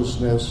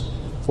consciousness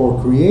for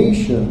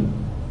creation.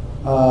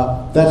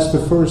 That's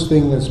the first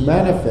thing that's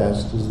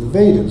manifest is the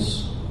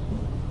Vedas.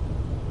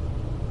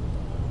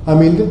 I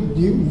mean,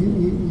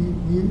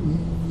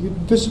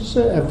 this is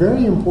a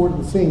very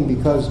important thing,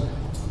 because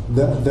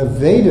the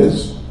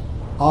Vedas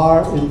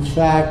are in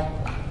fact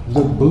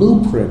the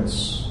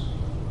blueprints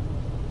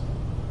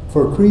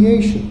for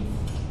creation.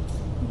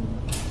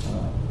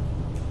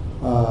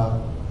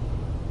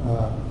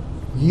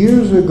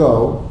 Years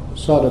ago,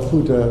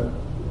 Sariputta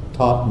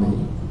taught me,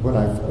 when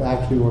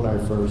I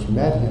first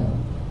met him,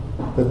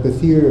 that the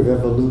theory of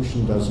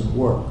evolution doesn't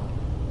work.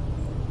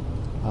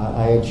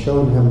 I had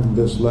shown him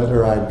this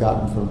letter I had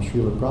gotten from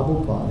Srila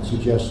Prabhupada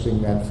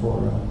suggesting that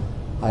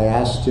I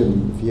asked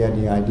him if he had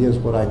any ideas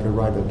what I could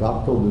write a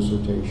doctoral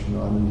dissertation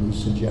on, and he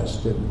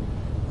suggested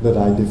that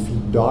I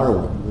defeat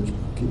Darwin, which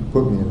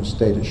put me in a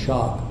state of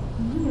shock.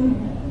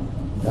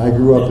 I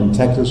grew up in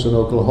Texas and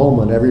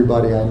Oklahoma, and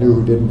everybody I knew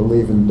who didn't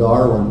believe in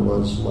Darwin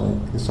was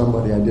like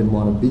somebody I didn't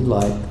want to be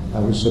like. I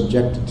was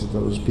subjected to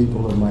those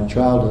people in my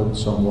childhood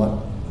somewhat,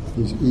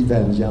 these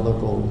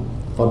evangelical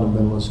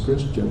fundamentalist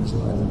Christians,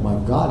 and I thought, my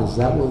God, is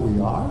that what we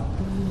are?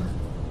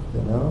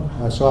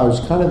 So I was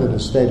kind of in a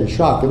state of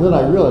shock, and then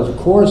I realized, of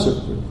course,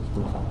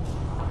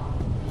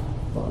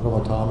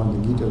 Bhagavatam and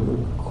the Gita,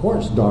 of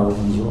course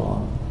Darwin's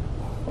wrong.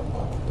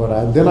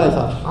 But then I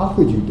thought, how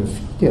could you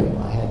defeat him?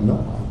 I had no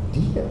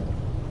idea.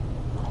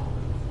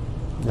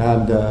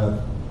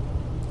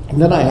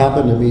 And then I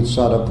happened to meet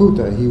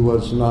Sariputta. He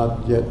was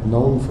not yet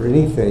known for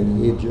anything.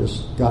 He had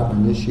just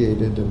gotten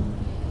initiated, and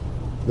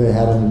they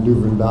had him in New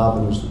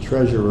Vrindavan as the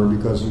treasurer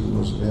because he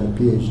had a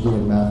PhD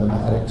in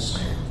mathematics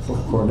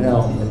from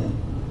Cornell.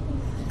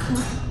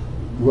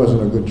 He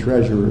wasn't a good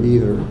treasurer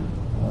either.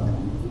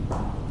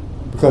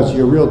 Because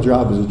your real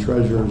job as a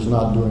treasurer is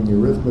not doing the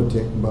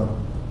arithmetic, but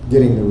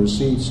getting the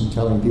receipts and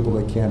telling people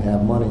they can't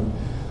have money.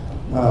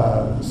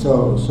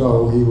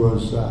 So he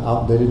was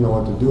out. They didn't know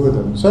what to do with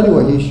him. So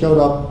anyway, he showed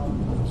up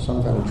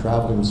some kind of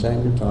traveling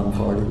Sankirtan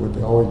party, what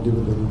they always do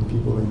with the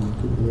people they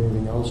couldn't do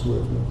anything else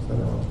with, instead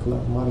of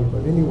collect money.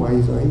 But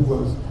anyway, so he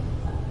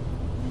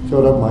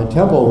showed up at my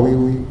temple.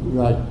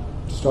 I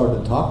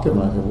started to talk to him.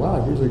 I said,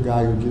 wow, here's a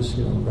guy who just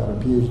got a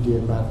PhD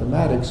in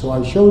mathematics. So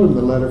I showed him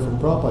the letter from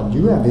Prabhupada. Do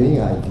you have any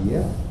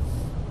idea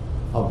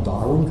how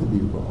Darwin could be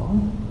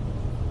wrong?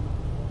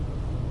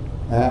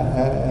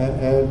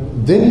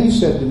 And then he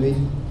said to me,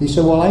 he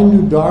said, well, I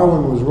knew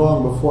Darwin was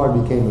wrong before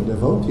I became a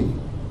devotee.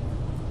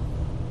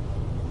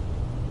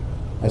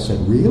 I said,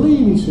 really?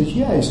 And he says,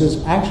 yeah. He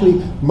says,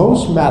 actually,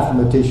 most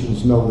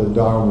mathematicians know that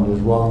Darwin is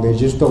wrong. They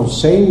just don't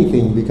say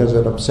anything because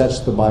it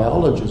upsets the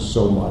biologists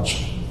so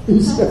much. He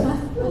said.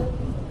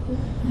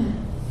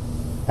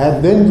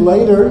 And then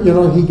later,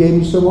 he gave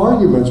me some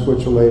arguments,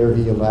 which later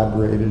he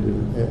elaborated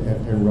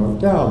and wrote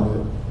down.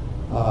 The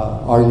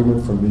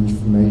argument from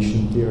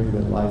information theory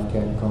that life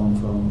can't come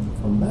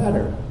from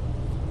matter.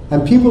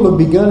 And people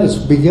have it's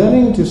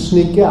beginning to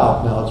sneak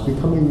out now. It's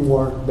becoming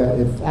more that,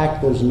 in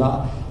fact,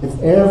 if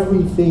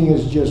everything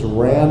is just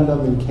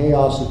random and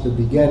chaos at the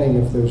beginning,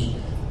 if there's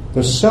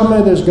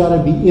got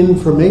to be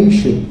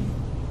information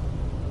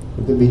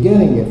at the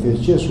beginning. If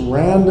it's just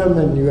random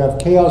and you have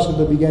chaos at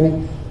the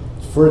beginning,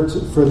 for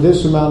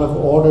this amount of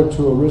order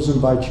to have arisen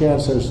by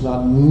chance, there's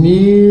not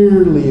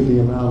nearly the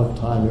amount of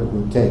time it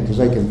would take, because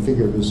they can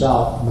figure this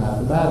out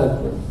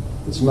mathematically.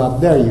 It's not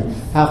there. You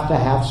have to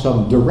have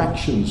some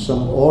direction,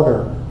 some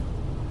order.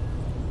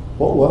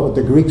 What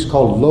the Greeks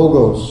called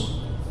logos,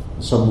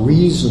 some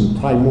reason,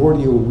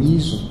 primordial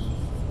reason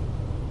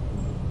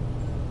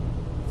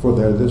for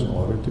this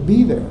order to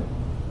be there.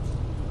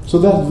 So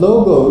that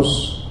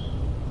logos,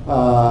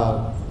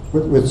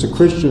 which the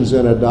Christians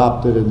then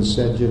adopted and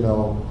said,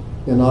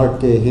 in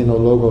arche hino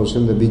logos,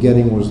 in the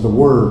beginning was the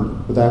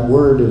word. But that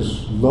word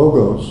is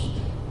logos,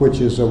 which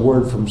is a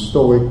word from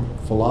Stoic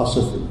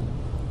philosophy,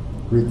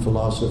 Greek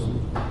philosophy.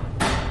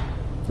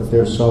 That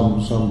there's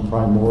some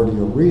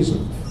primordial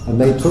reason. And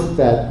they took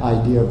that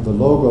idea of the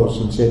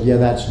logos and said, yeah,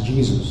 that's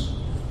Jesus.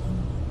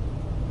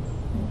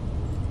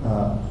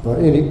 But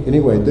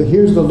anyway,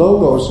 here's the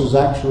logos is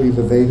actually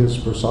the Vedas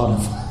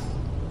personified.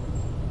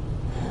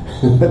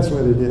 That's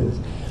what it is.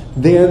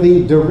 They're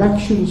the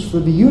directions for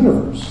the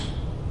universe.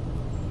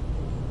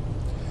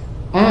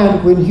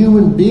 And when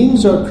human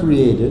beings are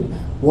created,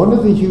 one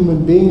of the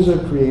human beings are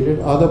created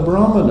are the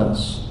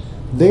Brahmanas.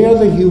 They are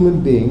the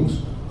human beings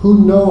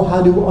who know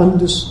how to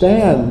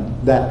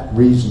understand that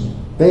reasoning.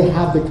 They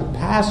have the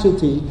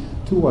capacity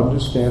to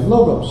understand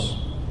logos,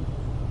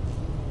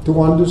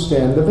 to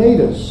understand the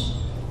Vedas.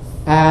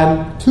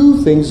 And two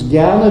things,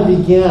 jnana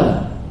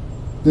vijnana.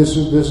 This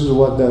is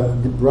what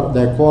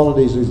their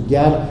qualities is.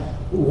 Jnana.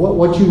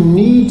 What you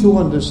need to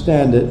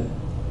understand it,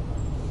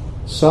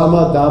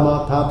 sama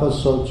dhamma tapa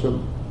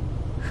socham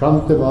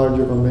shanti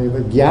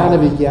marjavameva jnana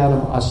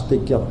vijnanam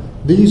astikyam.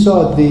 These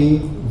are the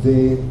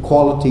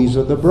qualities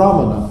of the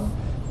Brahmana.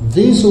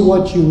 These are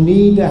what you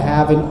need to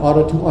have in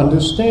order to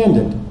understand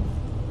it.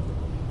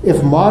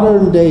 If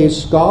modern day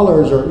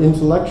scholars or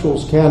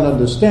intellectuals can't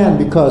understand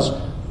because,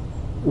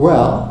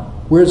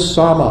 where's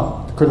sama?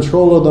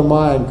 Control of the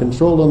mind,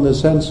 control of the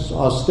senses,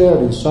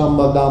 austerity,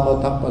 sama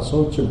dhamma tapa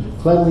socham,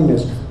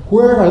 cleanliness.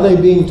 Where are they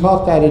being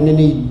taught that in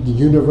any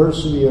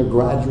university or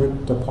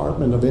graduate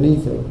department of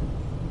anything?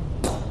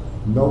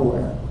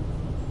 Nowhere.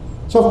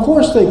 So of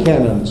course they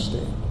can't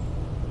understand.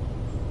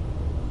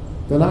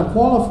 They're not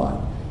qualified.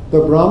 The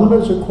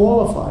Brahmanas are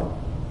qualified.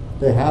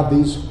 They have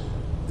these,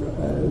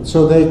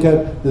 so they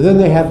can. Then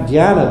they have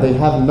jnana. They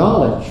have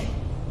knowledge,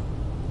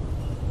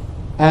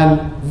 and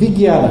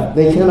vijnana.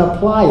 They can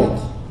apply it,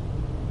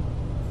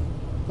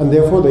 and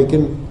therefore they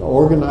can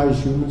organize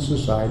human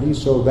society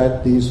so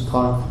that these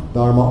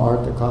dharma,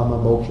 artha, kama,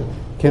 moksha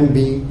can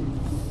be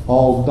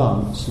all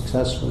done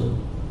successfully,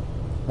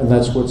 and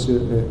that's what's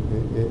in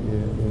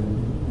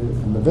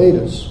the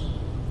Vedas.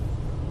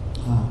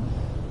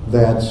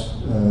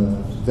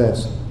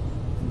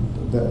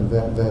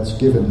 That's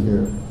given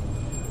here.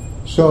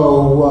 So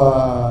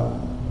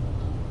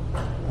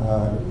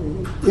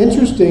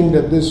interesting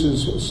that this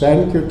is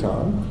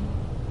Sankirtan.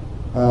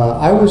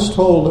 I was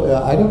told,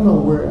 I don't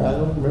remember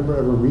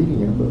ever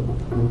reading it, but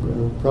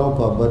in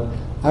Prabhupada, but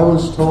I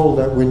was told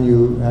that when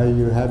you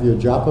have your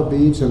japa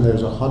beads, and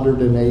there's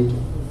 108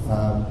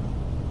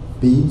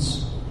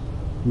 beads,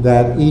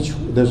 that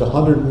there's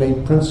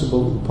 108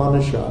 principal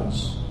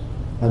Upanishads,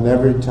 and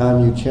every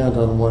time you chant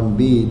on one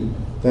bead,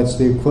 that's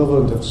the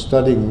equivalent of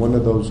studying one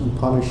of those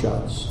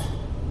Upanishads.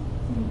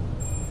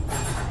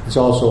 It's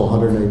also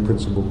 108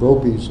 principal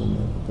gopis, and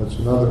that's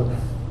another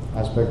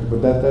aspect.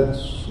 But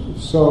that's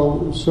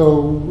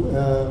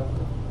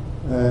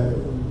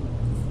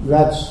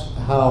that's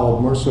how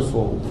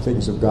merciful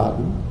things have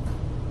gotten.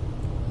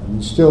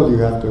 And still, you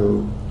have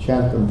to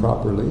chant them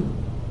properly,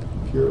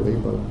 purely.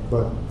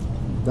 But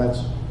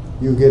that's,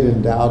 you get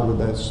endowed with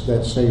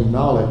that same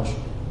knowledge,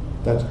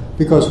 That's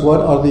because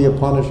what are the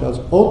Upanishads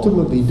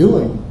ultimately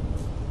doing?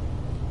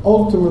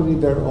 Ultimately,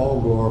 they're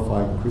all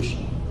glorifying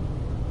Krishna.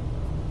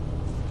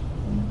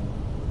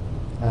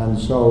 And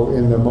so,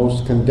 in the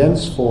most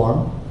condensed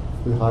form,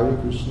 with Hare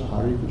Krishna,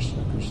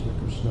 Krishna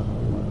Krishna,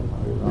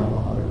 Hare Rama,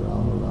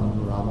 Rama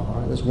Rama,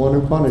 Hare. That's one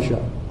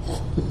Upanishad.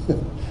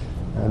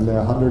 And there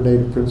are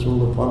 108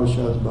 principal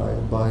Upanishads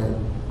by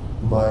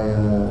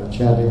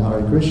chanting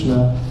Hare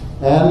Krishna.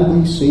 And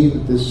we see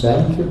that this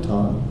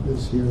Sankirtan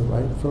is here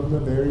right from the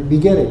very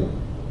beginning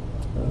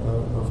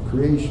of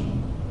creation.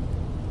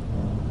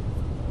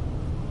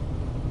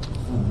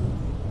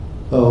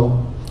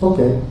 So,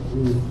 okay.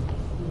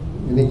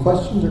 Any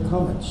questions or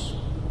comments?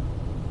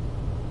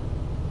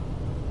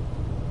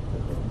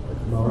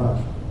 Maharaj.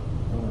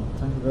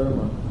 Thank you very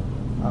much.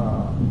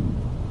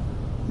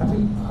 I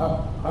think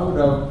I would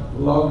have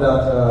loved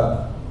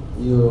that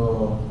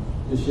you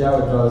share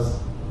with us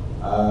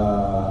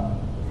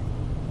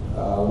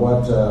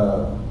what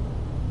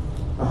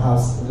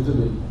perhaps a little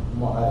bit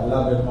more,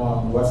 elaborate more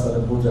on what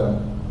Sariputta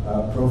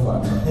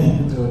profile to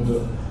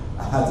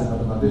as a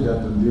mathematician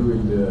to deal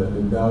with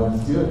the Darwin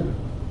theory.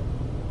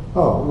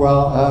 Oh,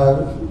 well,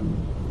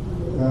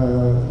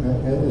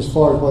 as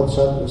far as what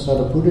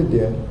Sariputta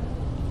did,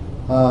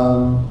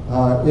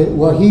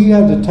 he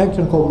had the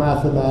technical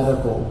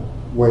mathematical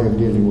way of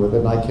dealing with it,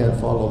 and I can't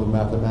follow the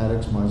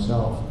mathematics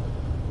myself,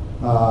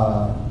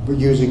 but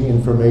using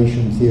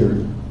information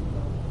theory.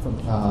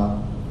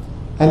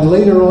 And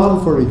later on,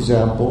 for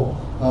example,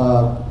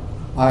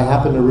 I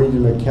happened to read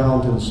an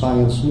account in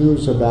Science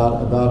News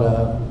about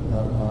a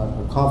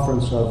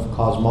conference of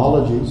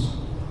cosmologies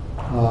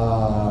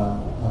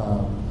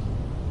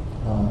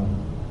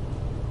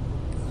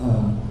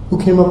who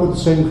came up with the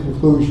same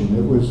conclusion.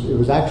 It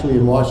was actually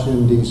in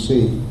Washington,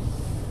 D.C.,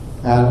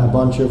 and a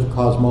bunch of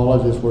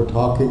cosmologists were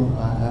talking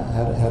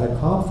at a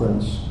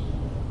conference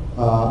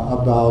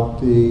about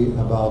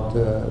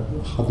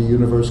how the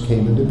universe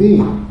came into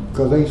being,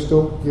 because they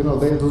still, they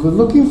were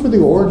looking for the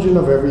origin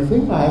of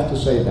everything. I have to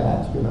say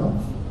that,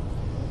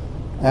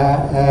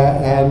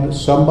 and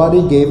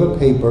somebody gave a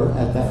paper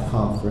at that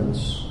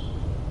conference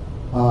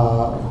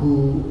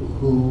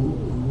who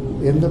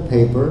in the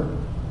paper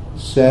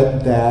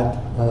said that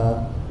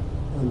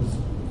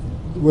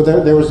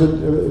there was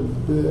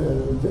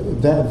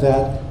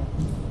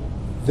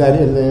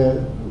that in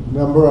the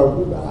number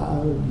of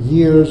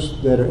years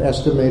that are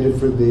estimated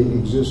for the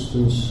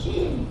existence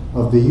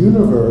of the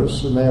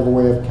universe, and they have a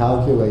way of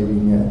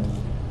calculating it,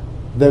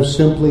 there's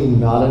simply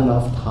not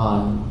enough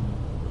time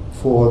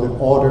for the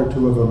order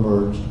to have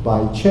emerged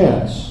by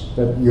chance.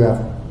 That you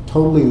have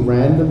totally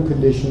random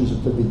conditions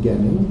at the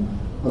beginning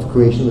of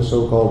creation, the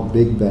so-called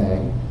Big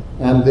Bang,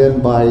 and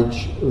then by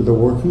the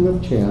working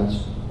of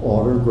chance,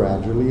 order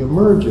gradually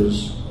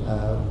emerges.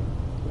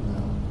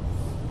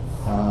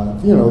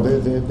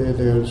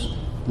 There's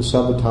the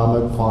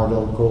subatomic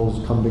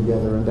particles come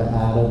together into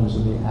atoms,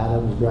 and the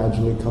atoms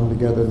gradually come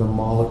together into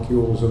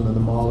molecules, and then the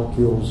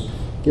molecules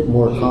get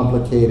more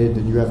complicated,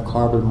 and you have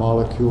carbon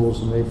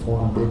molecules, and they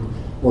form big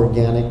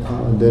organic,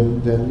 and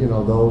then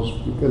those,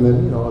 and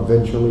then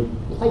eventually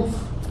life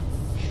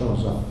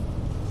shows up,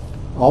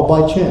 all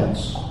by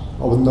chance,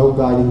 or with no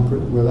guiding,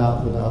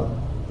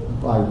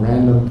 by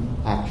random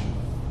action.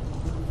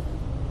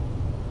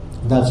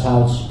 That's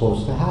how it's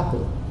supposed to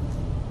happen.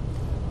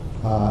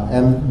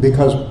 And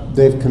because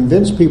they've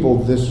convinced people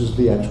this is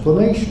the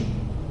explanation.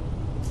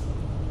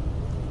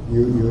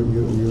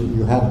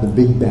 You had the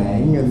Big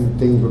Bang and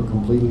things were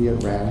completely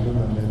at random,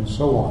 and then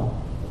so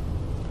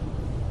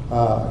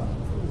on.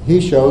 He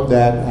showed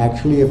that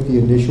actually if the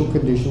initial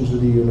conditions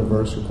of the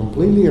universe are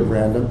completely at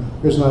random,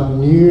 there's not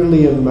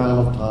nearly an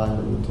amount of time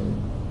it would take.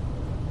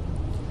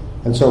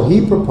 And so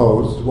he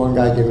proposed, one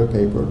guy gave a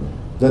paper,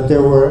 that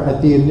there were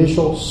at the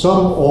initial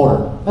some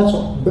order. That's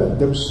all.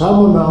 There was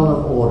some amount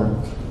of order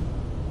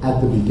at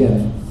the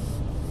beginning.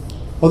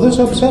 Well, this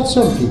upsets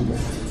some people.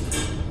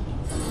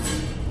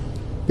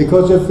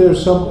 Because if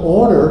there's some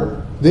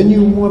order, then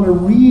you want a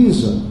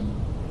reason.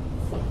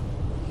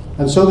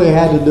 And so they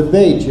had a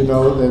debate,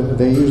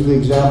 they used the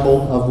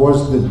example of,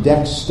 was the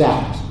deck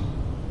stacked?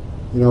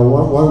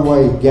 One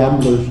way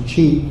gamblers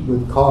cheat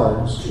with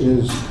cards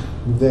is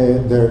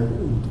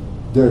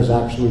there's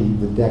actually,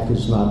 the deck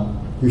is not,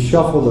 you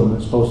shuffle them,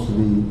 it's supposed to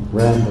be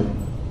random.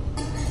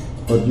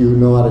 But you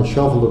know how to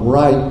shuffle them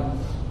right,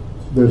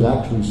 there's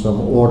actually some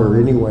order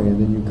anyway, and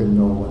then you can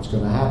know what's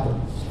going to happen.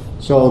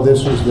 So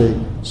this was they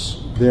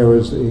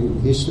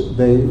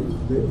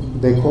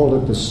called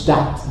it the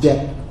stacked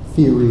deck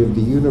theory of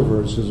the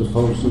universe as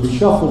opposed to the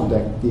shuffled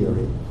deck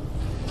theory.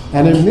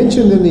 And it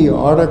mentioned in the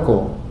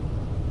article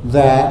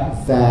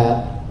that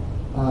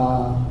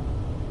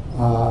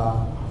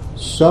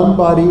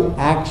somebody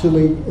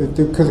actually,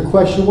 because the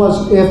question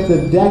was, if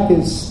the deck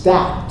is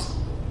stacked,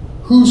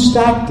 who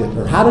stacked it,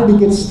 or how did it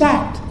get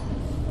stacked?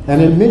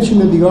 And it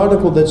mentioned in the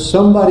article that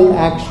somebody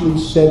actually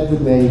said the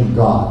name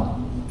God,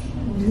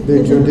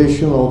 the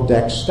traditional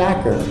deck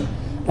stacker.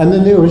 And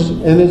then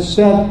it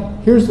said,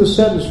 here's the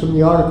sentence from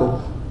the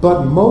article,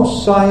 but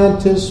most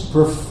scientists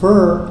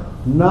prefer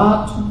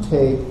not to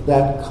take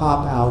that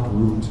cop-out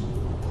route.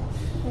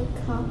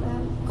 Like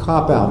cop-out.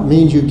 Cop-out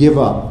means you give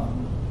up.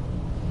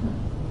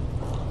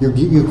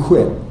 You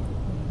quit.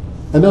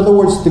 In other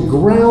words, the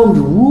ground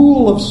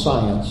rule of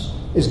science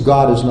is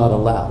God is not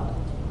allowed.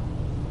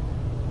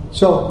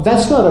 So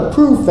that's not a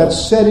proof,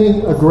 that's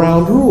setting a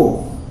ground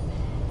rule.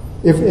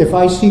 If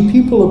I see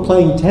people are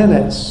playing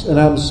tennis and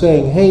I'm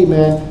saying, hey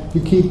man,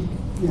 you keep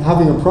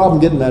having a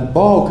problem getting that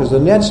ball because the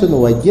net's in the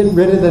way, get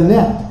rid of the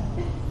net.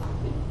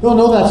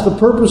 No, that's the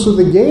purpose of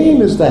the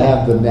game, is to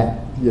have the net.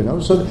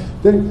 So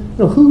then,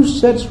 who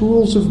sets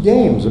rules of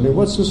games? I mean,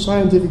 what's the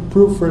scientific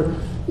proof for?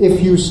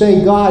 If you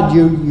say God,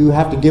 you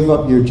have to give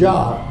up your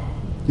job.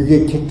 You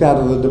get kicked out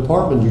of the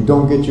department. You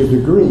don't get your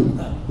degree.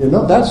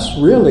 That's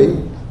really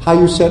how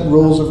you set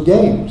rules of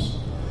games.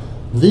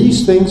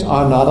 These things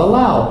are not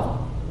allowed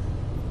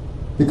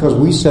because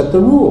we set the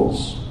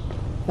rules,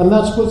 and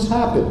that's what's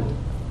happened.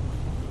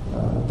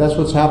 That's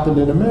what's happened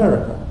in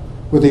America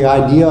with the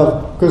idea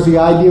of, because the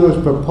idea was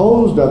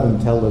proposed of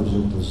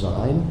intelligent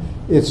design.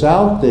 It's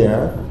out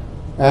there,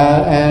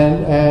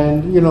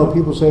 and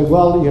people say,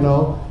 well,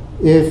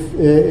 if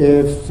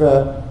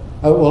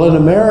in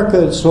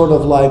America it's sort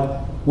of like,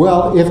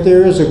 well, if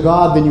there is a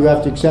God, then you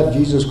have to accept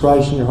Jesus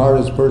Christ in your heart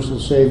as personal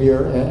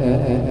Savior, and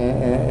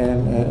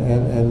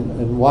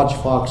watch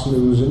Fox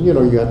News, and you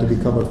have to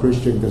become a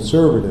Christian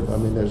conservative. I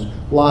mean, there's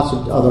lots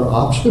of other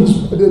options,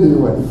 but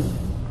anyway,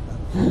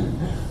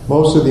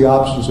 most of the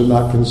options are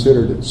not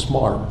considered as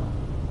smart.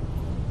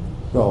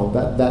 So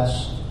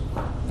that's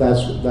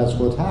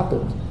what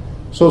happened.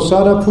 So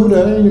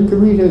Sariputta, and you can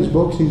read his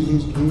books.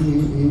 He's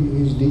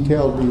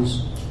detailed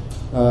these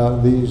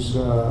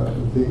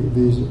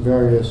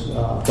various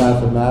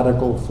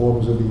mathematical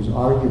forms of these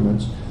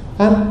arguments,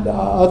 and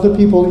other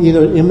people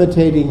either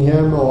imitating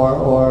him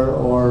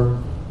or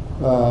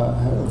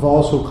have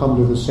also come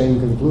to the same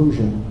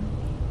conclusion.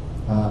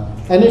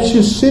 And it's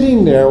just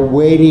sitting there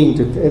waiting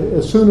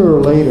to, sooner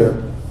or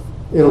later,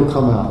 it'll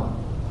come out.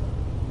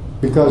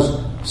 Because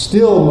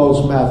still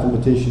most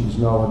mathematicians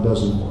know it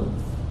doesn't work.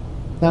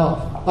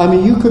 Now, I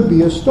mean, you could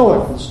be a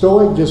Stoic. A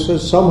Stoic just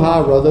says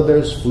somehow or other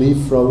there's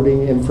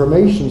free-floating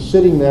information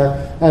sitting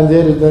there, and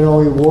they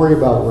don't even worry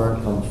about where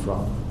it comes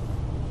from.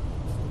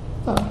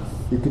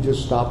 You could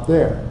just stop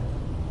there.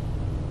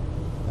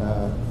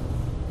 Or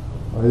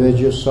they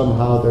just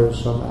somehow there's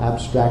some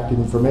abstract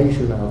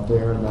information out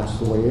there, and that's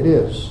the way it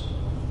is.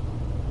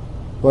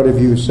 But if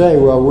you say,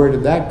 well, where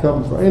did that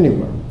come from?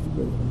 Anyway,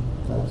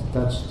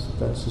 that's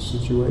the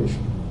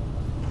situation.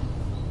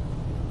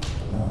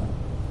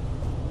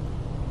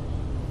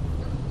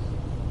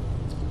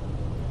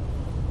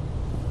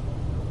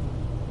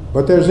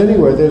 But there's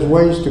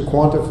ways to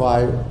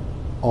quantify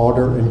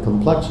order and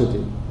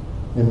complexity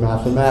in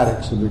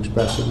mathematics and to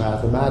express it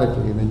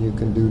mathematically, and then you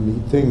can do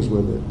neat things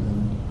with it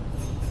and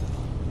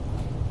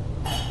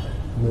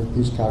make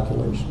these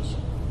calculations.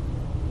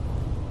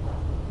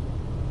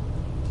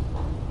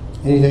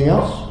 Anything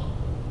else?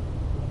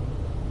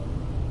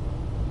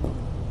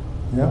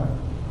 Yeah?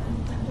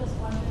 I'm just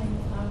wondering,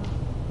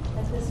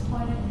 at this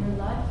point in your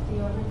life, do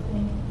you ever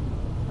think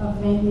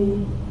of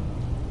maybe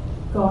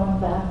going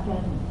back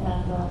and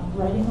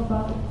writing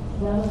about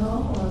that at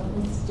all, or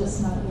it's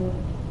just not your?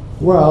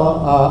 Well,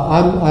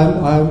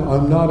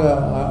 I'm not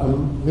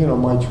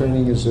my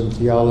training is in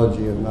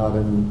theology and not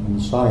in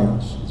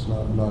science. It's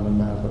not in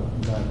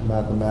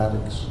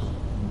mathematics,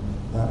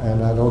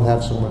 and I don't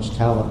have so much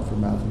talent for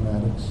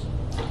mathematics.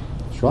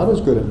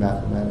 Shraddha's good at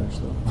mathematics,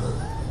 though.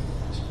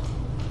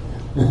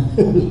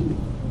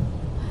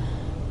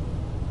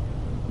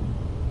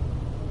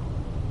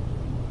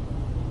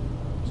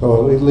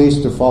 So at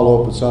least to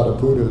follow up with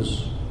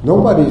Sariputta's,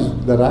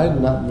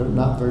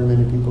 not very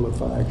many people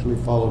have actually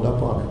followed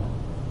up on it.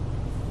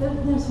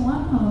 There's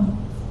one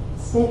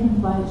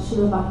statement by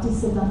Srila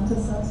Bhaktisiddhanta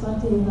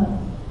Saraswati in the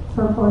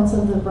purports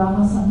of the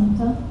Brahma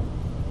Samhita.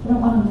 I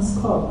don't want to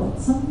misquote, but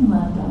something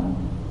like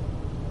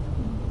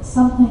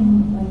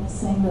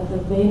saying that the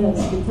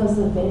Vedas, because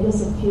the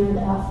Vedas appeared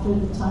after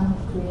the time of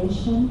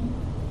creation.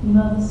 You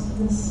know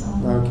this I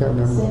can't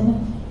remember. Statement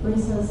where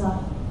he says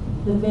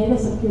the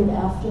Vedas appeared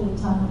after the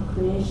time of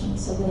creation,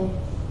 so they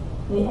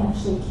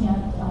actually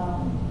can't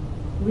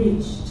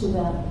reach to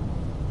that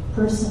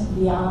person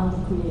beyond the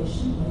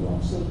creation. They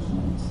actually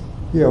can't.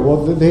 Yeah,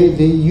 well,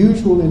 the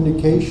usual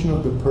indication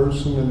of the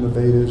person in the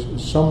Vedas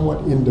is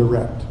somewhat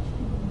indirect.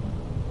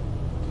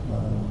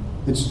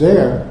 It's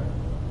there,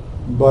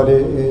 but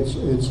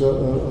it's a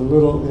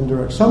little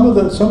indirect. Some of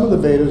the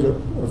Vedas are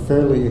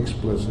fairly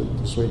explicit,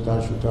 the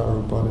Svetashvatara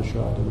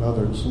Upanishad and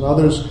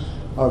others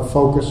are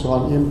focused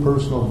on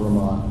impersonal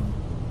Brahman.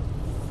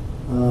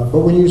 But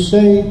when you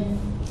say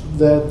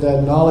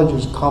that knowledge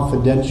is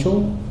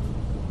confidential,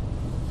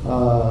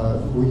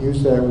 we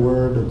use that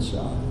word. It's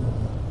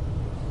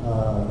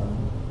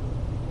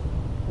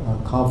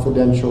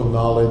confidential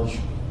knowledge.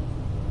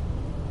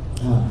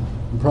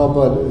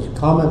 Prabhupada's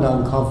comment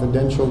on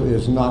confidential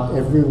is not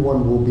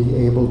everyone will be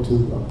able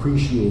to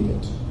appreciate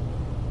it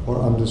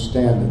or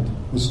understand it.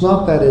 It's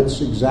not that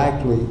it's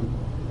exactly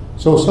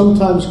So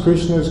sometimes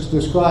Krishna is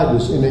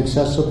described as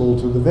inaccessible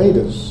to the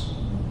Vedas. It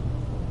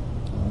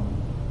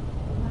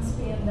must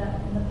be in the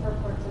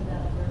purport to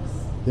that verse.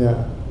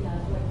 Yeah.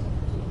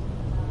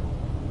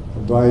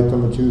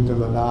 Advaitam Achyutam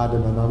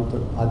Anadim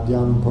Anantam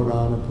Adyam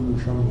Purana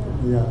Purusham.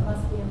 Yeah. It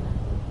must be in that.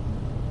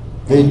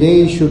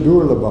 Vedeshu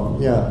Durlabham.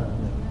 Yeah.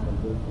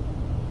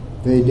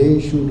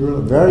 Vedeshu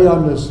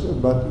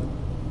Durlabham.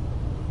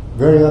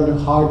 Very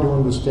hard to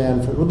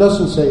understand. Well, it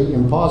doesn't say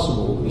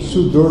impossible.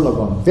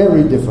 Sudurlabham.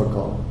 Very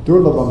difficult.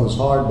 Durlabham is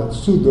hard, but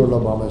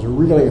Sudurlabham is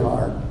really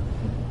hard.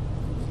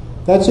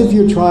 That's if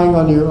you're trying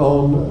on your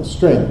own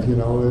strength,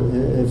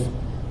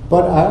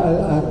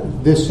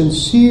 But the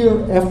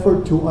sincere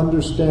effort to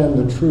understand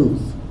the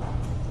truth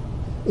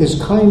is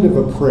kind of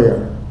a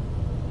prayer.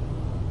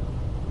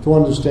 To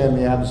understand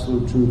the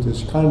absolute truth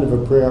is kind of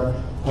a prayer.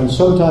 And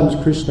sometimes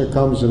Krishna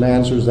comes and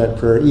answers that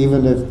prayer,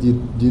 even if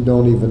you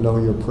don't even know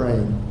you're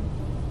praying.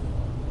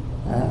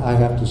 I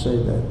have to say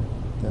that.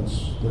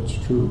 That's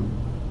true.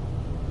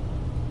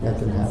 That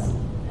can happen.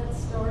 That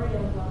story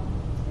of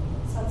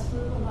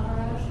Satsrupa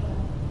Maharaj, when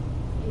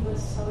he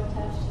was so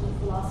attached to the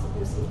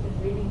philosophers he'd been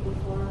reading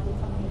before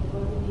becoming a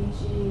devotee,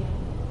 Nietzsche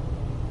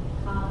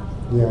and Kant.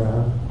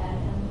 Yeah. And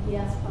he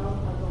asked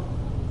Prabhupada, well,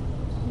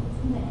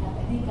 didn't they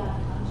have any God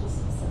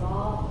consciousness at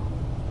all?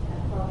 And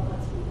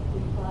Prabhupada's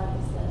reply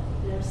was that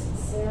their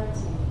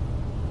sincerity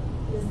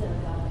is their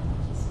God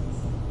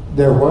consciousness.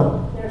 Their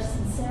what? Their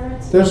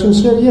sincerity. They're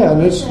sincere, yeah,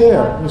 and it's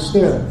there. It's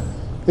there.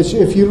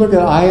 If you look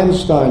at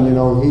Einstein,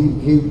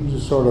 he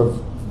sort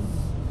of,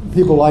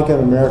 people like him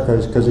in America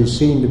because he's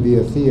seen to be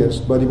a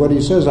theist. But what he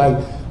says, I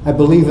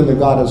believe in the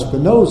God of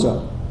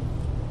Spinoza,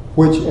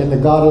 and the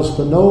God of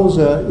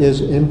Spinoza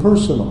is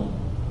impersonal.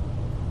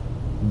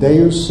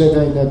 Deus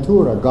sede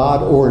natura,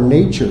 God or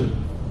nature.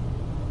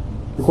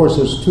 Of course,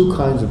 there's two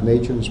kinds of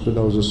nature in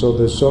Spinoza, so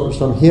there's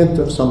some hint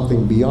of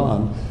something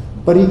beyond.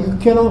 But he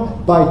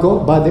cannot, by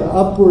the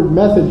upward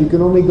method, you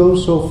can only go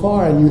so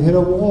far, and you hit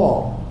a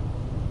wall.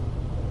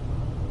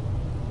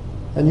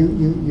 And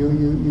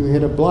you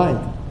hit a blank.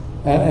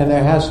 And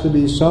there has to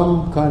be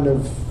some kind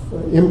of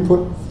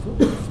input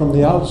from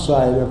the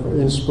outside, of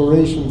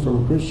inspiration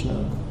from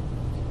Krishna.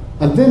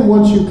 And then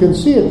once you can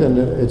see it, then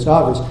it's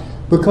obvious.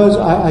 Because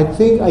I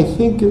think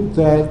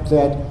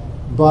that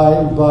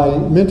by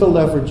mental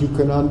effort you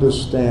can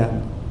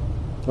understand.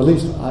 At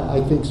least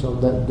I think so,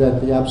 that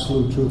the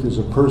absolute truth is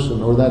a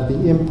person, or that the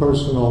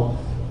impersonal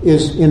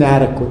is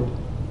inadequate.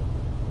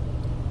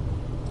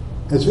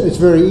 It's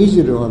very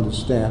easy to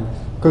understand,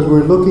 because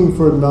we're looking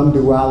for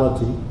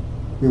non-duality.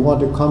 We want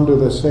to come to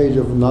the stage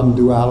of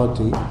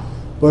non-duality.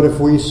 But if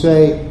we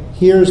say,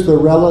 here's the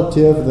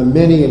relative, the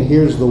many, and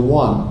here's the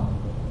one,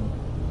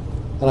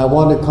 and I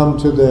want to come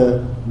to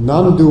the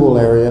non-dual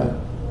area,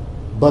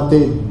 but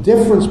the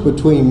difference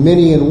between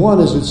many and one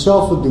is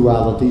itself a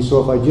duality.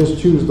 So if I just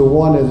choose the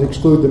one and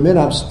exclude the many,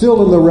 I'm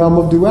still in the realm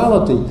of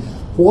duality.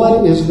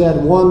 What is that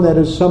one that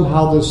is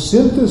somehow the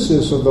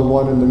synthesis of the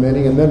one and the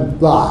many, and then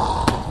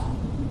blah?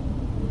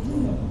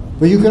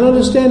 But you can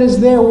understand it's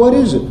there. What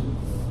is it?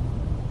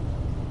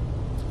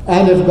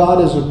 And if God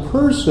is a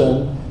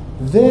person,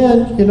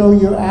 then,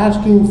 you're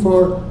asking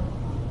for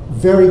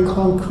very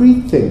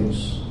concrete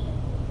things.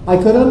 I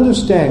could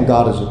understand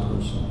God as a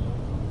person.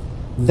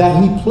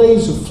 That he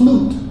plays a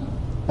flute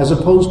as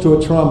opposed to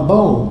a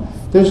trombone.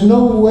 There's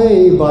no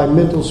way by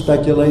mental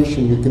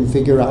speculation you can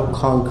figure out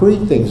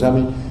concrete things. I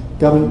mean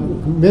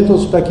mental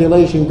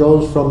speculation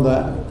goes from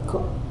the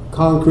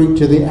concrete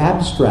to the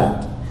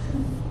abstract.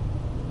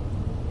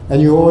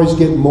 And you always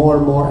get more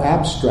and more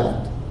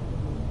abstract.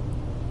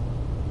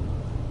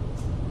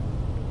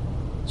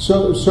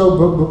 So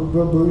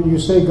when you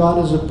say God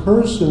is a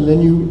person,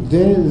 then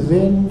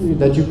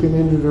that you can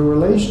enter a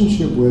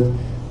relationship with,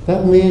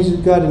 that means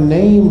it's got a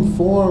name,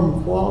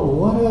 form,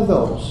 what are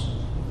those?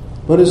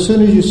 But as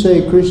soon as you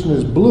say Krishna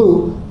is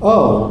blue,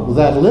 well,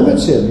 that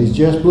limits him. He's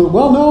just blue.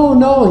 Well,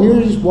 no, here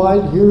he's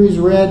white, here he's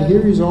red,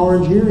 here he's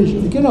orange, here he's...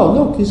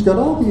 look, he's got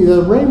all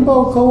the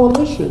rainbow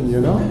coalition,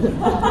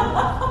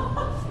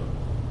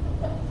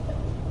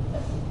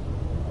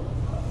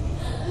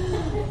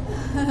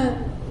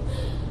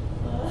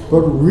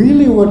 But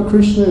really what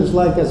Krishna is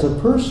like as a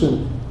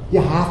person,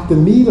 you have to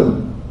meet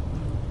him.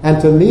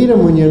 And to meet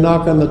him, when you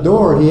knock on the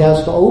door, he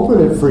has to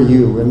open it for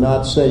you and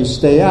not say,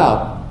 stay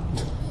out.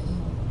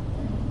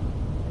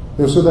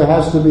 So there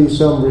has to be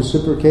some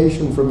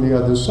reciprocation from the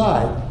other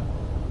side.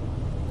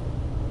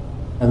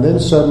 And then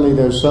suddenly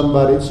there's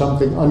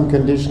something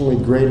unconditionally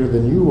greater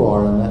than you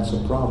are, and that's a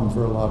problem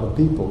for a lot of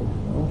people.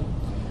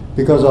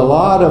 Because a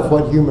lot of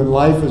what human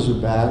life is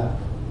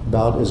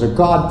about is a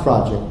God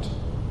project.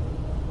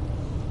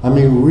 I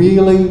mean,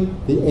 really,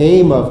 the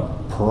aim of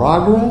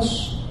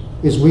progress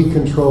is we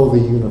control the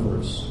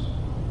universe.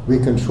 We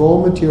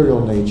control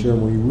material nature,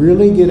 and we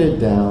really get it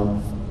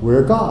down,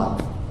 we're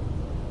God.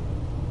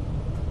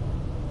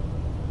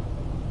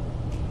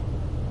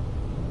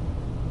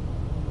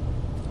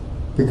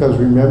 Because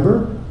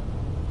remember,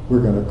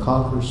 we're going to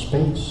conquer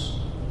space.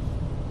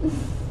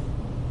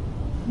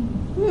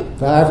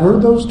 I've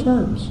heard those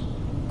terms.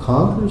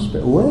 Conquer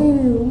space?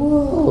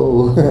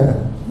 Whoa.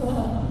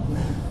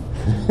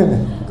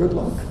 Good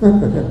luck.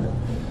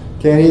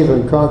 Can't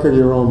even conquer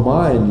your own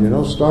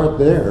mind, start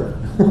there.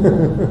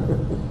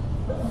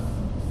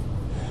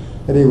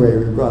 Anyway,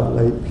 we've got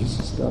late piece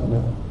of stuff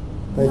now.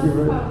 Thank you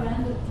very much. About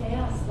random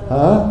chaos, though.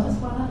 Huh? Just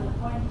one other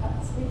point.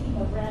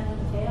 Speaking of random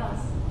chaos,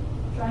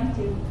 trying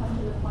to come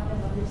to the point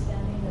of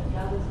understanding that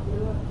God is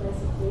blue and plays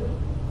a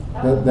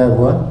flute. That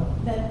what?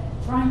 That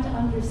trying to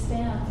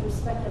understand through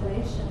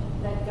speculation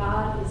that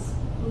God is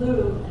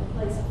blue and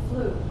plays a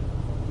flute,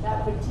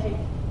 that would take.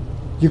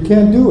 You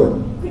can't do it.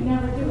 You could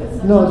never do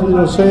it.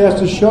 No, so he has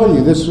to show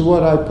you, this is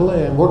what I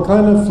play. And what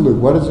kind of flute?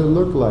 What does it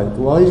look like?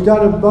 Well, he's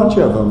got a bunch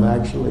of them,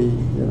 actually,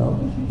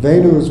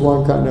 Venu is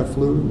one kind of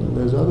flute, and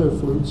there's other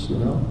flutes,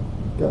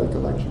 got a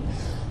collection.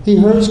 He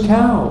herds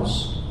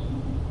cows.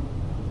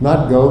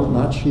 Not goat,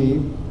 not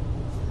sheep.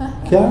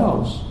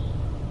 Cows.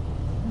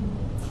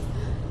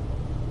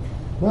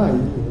 Well,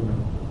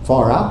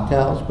 far out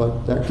cows,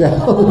 but they're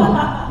cows.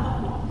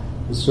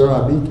 The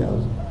Surabi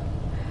cows.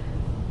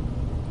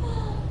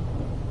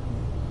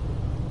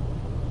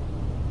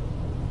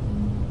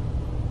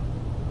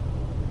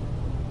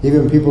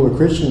 Even people who are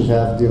Christians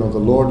have, the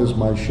Lord is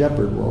my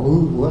shepherd. Well,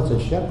 what's a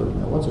shepherd?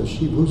 Now, what's a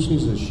sheep? Who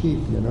sees a sheep,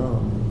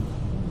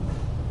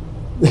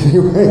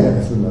 Anyway,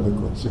 that's another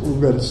question. We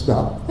better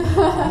stop.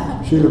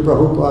 Srila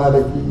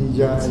Prabhupada ki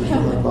jai,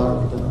 Srila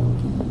Bhagavatam.